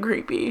it's really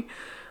creepy.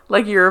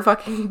 Like, you're a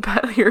fucking,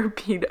 you're a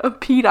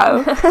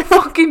pedo.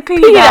 Fucking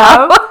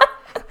pedo.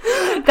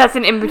 That's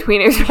an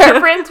in-betweeners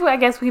reference. I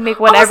guess we make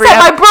one I'll every set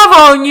my episode.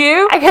 brother on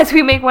you. I guess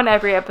we make one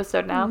every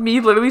episode now.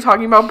 Me literally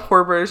talking about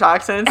poor British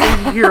accents,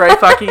 and here I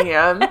fucking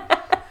am.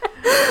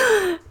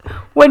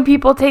 When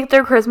people take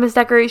their Christmas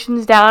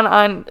decorations down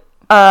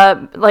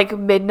on like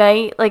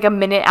midnight, like a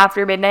minute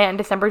after midnight on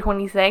December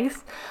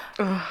 26th.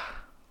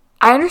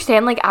 I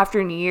understand, like,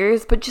 after New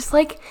Year's, but just,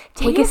 like,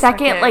 take Wait a a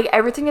second. second. Like,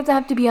 everything doesn't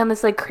have to be on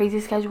this, like, crazy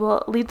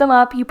schedule. Leave them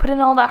up. You put in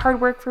all that hard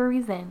work for a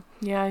reason.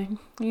 Yeah,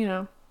 you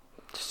know,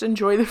 just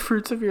enjoy the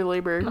fruits of your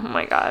labor. Oh,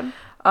 my God.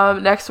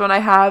 Next one I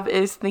have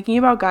is thinking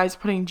about guys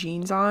putting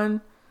jeans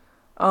on.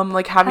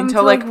 Like, having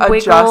to, like, like, wiggle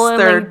adjust and,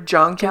 their like,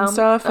 junk and jump.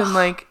 stuff, and,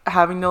 like,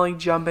 having to, like,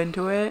 jump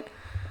into it.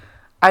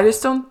 I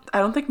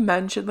don't think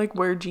men should, like,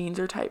 wear jeans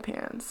or tight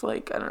pants.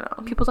 Like, I don't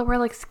know. People that wear,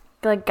 like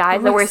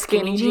guys that wear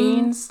skinny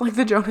jeans. Like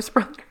the Jonas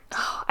Brothers.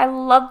 I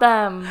love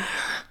them.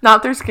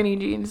 Not their skinny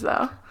jeans,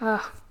 though.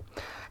 Ugh.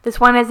 This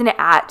one is an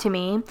at to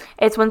me.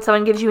 It's when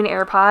someone gives you an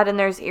AirPod and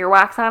there's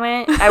earwax on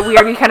it. We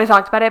already kind of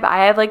talked about it, but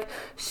I have, like,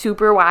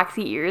 super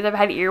waxy ears. I've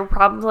had ear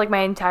problems, like, my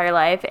entire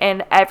life.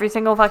 And every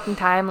single fucking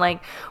time,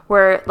 like,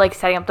 we're, like,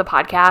 setting up the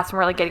podcast and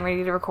we're, like, getting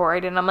ready to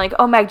record. And I'm like,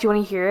 oh, Meg, do you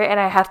want to hear it? And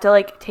I have to,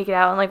 like, take it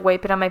out and, like,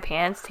 wipe it on my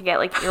pants to get,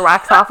 like,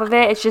 earwax off of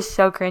it. It's just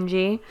so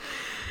cringy.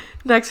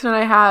 Next one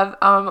I have,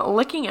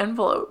 licking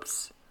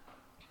envelopes.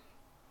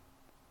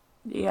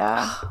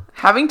 Yeah.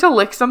 Having to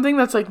lick something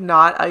that's, like,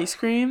 not ice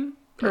cream.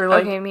 Or,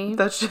 like, Okay, me.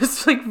 that's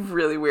just, like,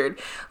 really weird.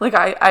 Like,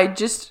 I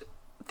just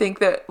think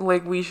that,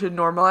 like, we should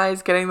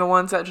normalize getting the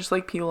ones that just,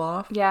 like, peel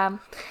off. Yeah.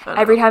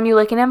 Every time you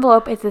lick an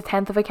envelope, it's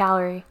 1/10 of a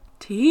calorie.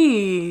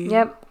 Tea.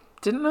 Yep.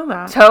 Didn't know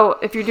that. So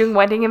if you're doing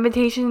wedding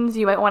invitations,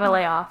 you might want to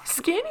lay off.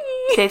 Skinny.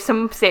 Save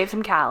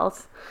some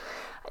calories.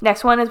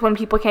 Next one is when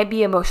people can't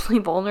be emotionally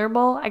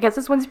vulnerable. I guess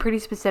this one's pretty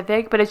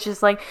specific, but it's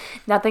just, like,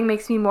 nothing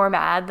makes me more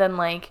mad than,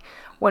 like,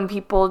 when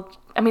people,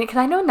 I mean, because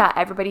I know not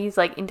everybody's,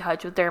 like, in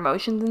touch with their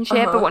emotions and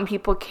shit, but when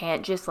people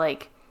can't just,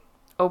 like,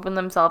 open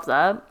themselves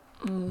up.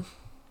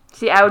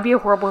 See, I would be a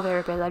horrible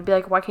therapist. I'd be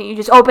like, why can't you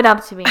just open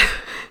up to me?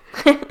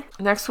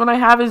 Next one I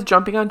have is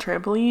jumping on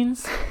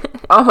trampolines.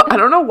 I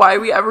don't know why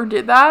we ever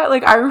did that.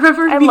 Like, I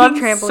remember love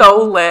being trampolines.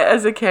 so lit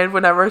as a kid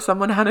whenever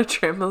someone had a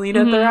trampoline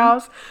at their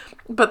house.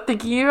 But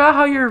thinking about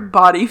how your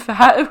body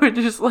fat would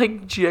just,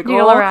 like,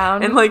 jiggle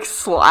around. and, like,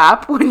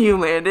 slap when you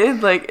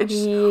landed. Like, it's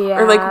just,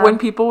 or, like, when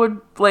people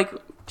would, like,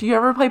 do you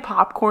ever play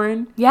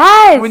popcorn?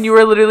 Yes! When you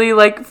were literally,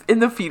 like, in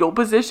the fetal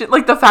position.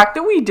 Like, the fact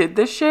that we did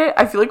this shit,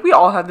 I feel like we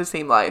all had the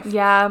same life.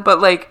 Yeah. But,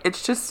 like,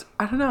 it's just,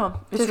 I don't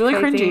know. It's Just really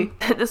crazy.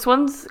 cringy. This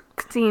one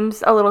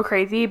seems a little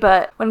crazy,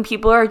 but when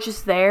people are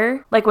just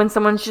there, like when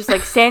someone's just,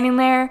 like, standing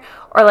there,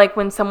 or, like,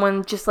 when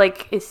someone just,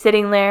 like, is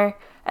sitting there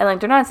and, like,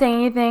 they're not saying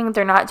anything,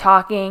 they're not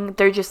talking,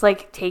 they're just,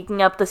 like,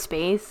 taking up the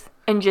space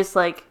and just,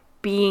 like,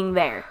 being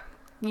there.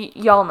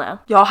 Y'all know.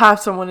 Y'all have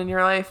someone in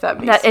your life that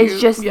makes That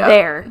is just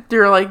there.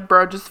 You're like,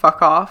 bro, just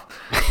fuck off.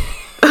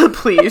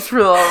 Please,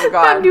 for the love of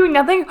God. I'm doing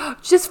nothing.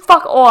 Just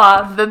fuck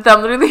off. Them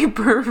literally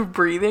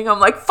breathing. I'm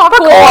like, fuck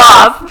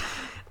off.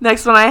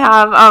 Next one I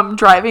have,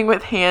 driving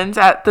with hands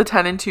at the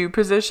 10 and 2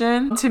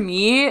 position. To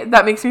me,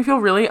 that makes me feel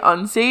really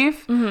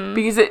unsafe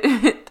because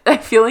I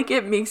feel like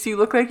it makes you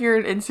look like you're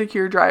an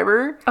insecure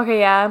driver. Okay,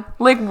 yeah.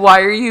 Like, why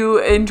are you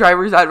in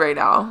driver's ed right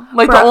now?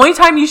 Like, the only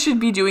time you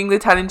should be doing the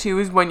 10 and 2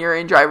 is when you're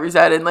in driver's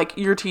ed and, like,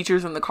 your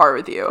teacher's in the car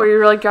with you. Or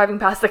you're, like, driving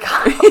past the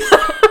cops.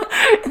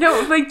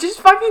 No, like, just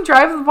fucking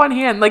drive with one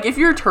hand. Like, if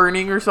you're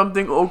turning or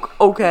something,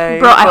 okay.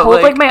 Bro, I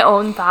hold, like, my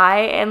own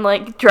thigh and,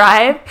 like,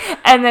 drive,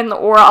 and then,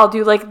 or I'll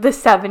do, like, the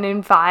 7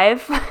 and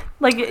 5,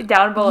 like,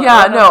 down below.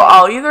 Yeah, no,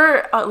 I'll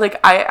either, like,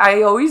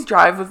 I always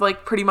drive with,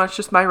 like, pretty much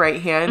just my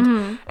right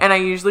hand, and I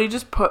usually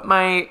just put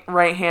my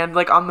right hand,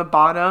 like, on the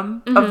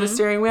bottom of the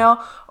steering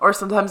wheel, or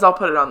sometimes I'll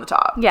put it on the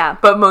top. Yeah.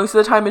 But most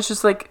of the time, it's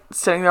just, like,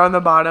 sitting there on the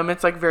bottom.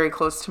 It's, like, very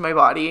close to my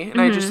body, and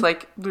I just,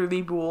 like,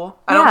 literally bool.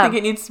 I don't think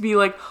it needs to be,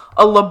 like,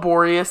 a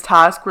laborious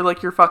task where,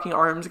 like, your fucking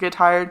arms get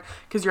tired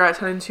because you're at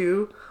 10 and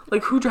 2.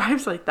 Like, who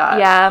drives like that?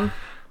 Yeah.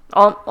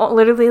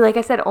 Literally, like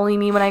I said, only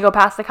me when I go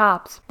past the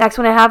cops. Next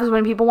one I have is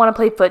when people want to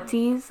play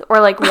footsies or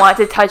like want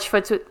to touch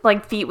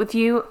feet with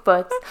you.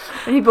 When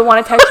people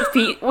want to touch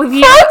feet with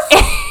you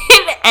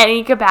in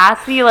any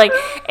capacity, like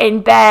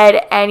in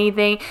bed,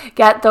 anything.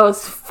 Get those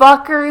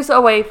fuckers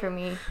away from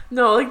me.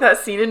 No, like that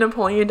scene in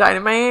Napoleon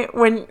Dynamite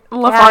when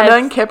LaFonda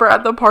and Kip are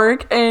at the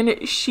park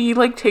and she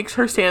like takes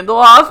her sandal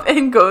off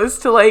and goes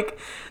to like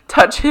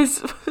touch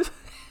his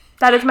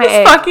that is my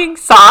egg. Fucking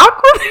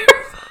sock with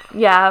her.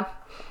 Yeah.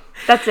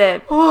 That's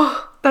it.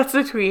 Oh, that's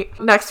the tweet.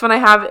 Next one I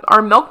have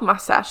are milk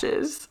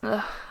mustaches.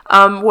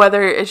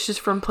 Whether it's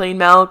just from plain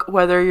milk,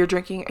 whether you're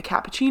drinking a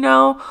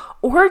cappuccino,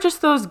 or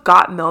just those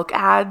got milk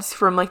ads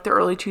from like the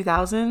early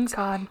 2000s.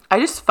 God. I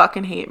just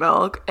fucking hate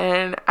milk,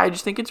 and I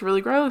just think it's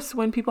really gross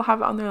when people have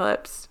it on their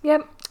lips.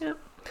 Yep.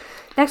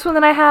 Next one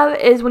that I have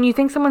is when you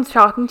think someone's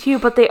talking to you,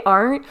 but they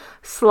aren't,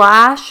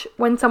 /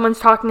 when someone's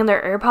talking in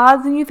their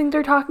AirPods and you think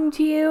they're talking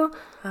to you.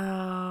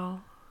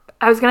 Oh.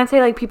 I was going to say,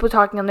 like, people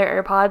talking on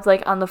their AirPods,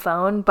 like, on the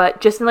phone,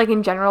 but just, like,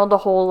 in general, the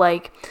whole,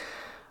 like,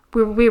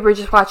 we were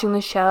just watching the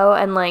show,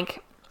 and,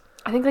 like,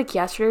 I think, like,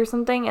 yesterday or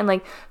something, and,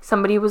 like,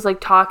 somebody was, like,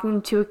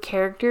 talking to a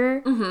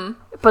character,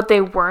 but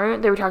they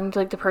weren't. They were talking to,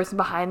 like, the person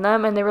behind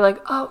them, and they were like,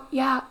 oh,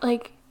 yeah,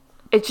 like,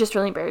 it's just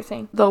really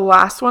embarrassing. The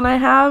last one I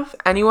have,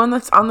 anyone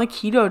that's on the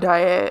keto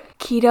diet.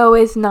 Keto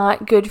is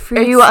not good for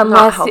you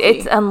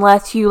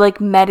unless you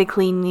like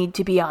medically need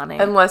to be on it.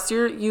 Unless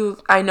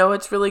I know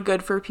it's really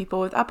good for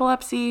people with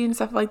epilepsy and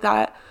stuff like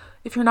that.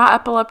 If you're not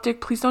epileptic,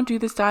 please don't do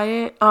this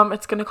diet.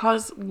 It's going to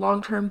cause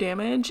long-term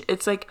damage.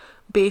 It's like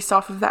based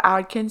off of the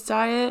Atkins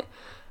diet.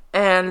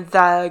 And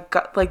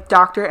like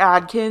Dr.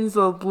 Atkins,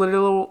 the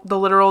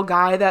literal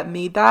guy that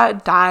made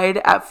that, died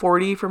at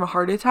 40 from a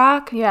heart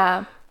attack.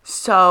 Yeah.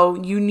 So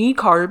you need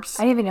carbs.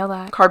 I didn't even know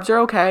that. Carbs are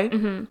okay.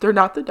 They're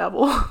not the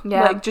devil.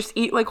 Yeah. Like just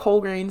eat like whole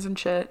grains and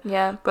shit.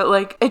 Yeah. But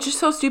like it's just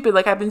so stupid.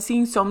 Like I've been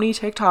seeing so many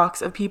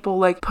TikToks of people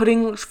like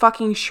putting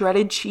fucking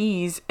shredded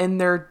cheese in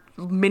their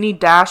mini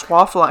Dash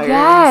waffle irons.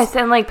 Yes,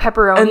 and like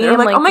pepperoni. And they're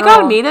like, oh my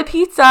god, I made a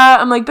pizza.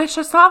 I'm like, bitch,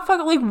 that's not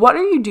fucking, like, what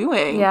are you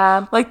doing?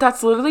 Yeah. Like,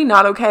 that's literally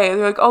not okay.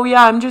 They're like, oh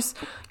yeah, I'm just,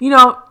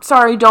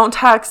 sorry, don't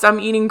text.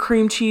 I'm eating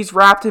cream cheese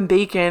wrapped in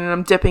bacon and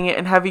I'm dipping it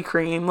in heavy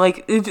cream.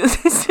 Like, it's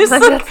just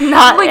like that's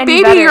not like, any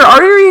baby, better. your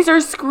arteries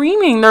are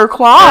screaming. They're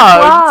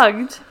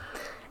clogged.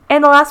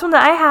 And the last one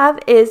that I have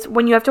is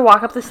when you have to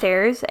walk up the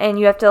stairs and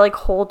you have to like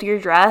hold your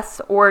dress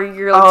or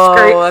your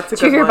like, skirt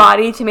to your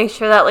body to make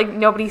sure that like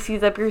nobody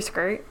sees up your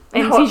skirt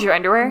and sees your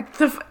underwear.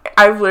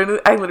 I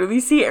literally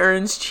see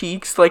Erin's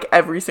cheeks like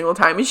every single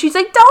time, and she's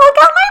like, "Don't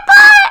look at my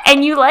butt,"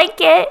 and you like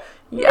it.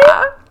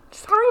 Yeah,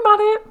 sorry about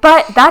it.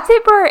 But that's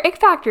it for our ick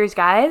factors,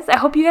 guys. I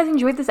hope you guys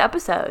enjoyed this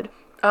episode.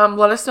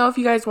 Let us know if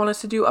you guys want us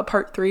to do a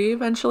part 3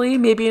 eventually,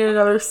 maybe in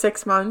another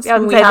 6 months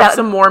when we have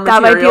some more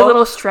material. That might be a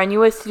little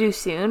strenuous to do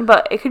soon,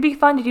 but it could be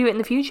fun to do it in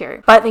the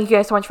future. But thank you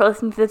guys so much for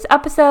listening to this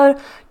episode.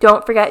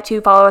 Don't forget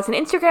to follow us on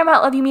Instagram at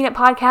Love You Mean It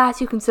Podcast.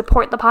 You can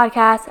support the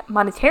podcast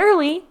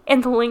monetarily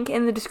in the link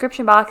in the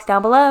description box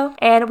down below.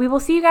 And we will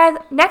see you guys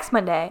next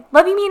Monday.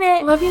 Love you, mean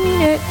it. Love you, mean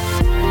it.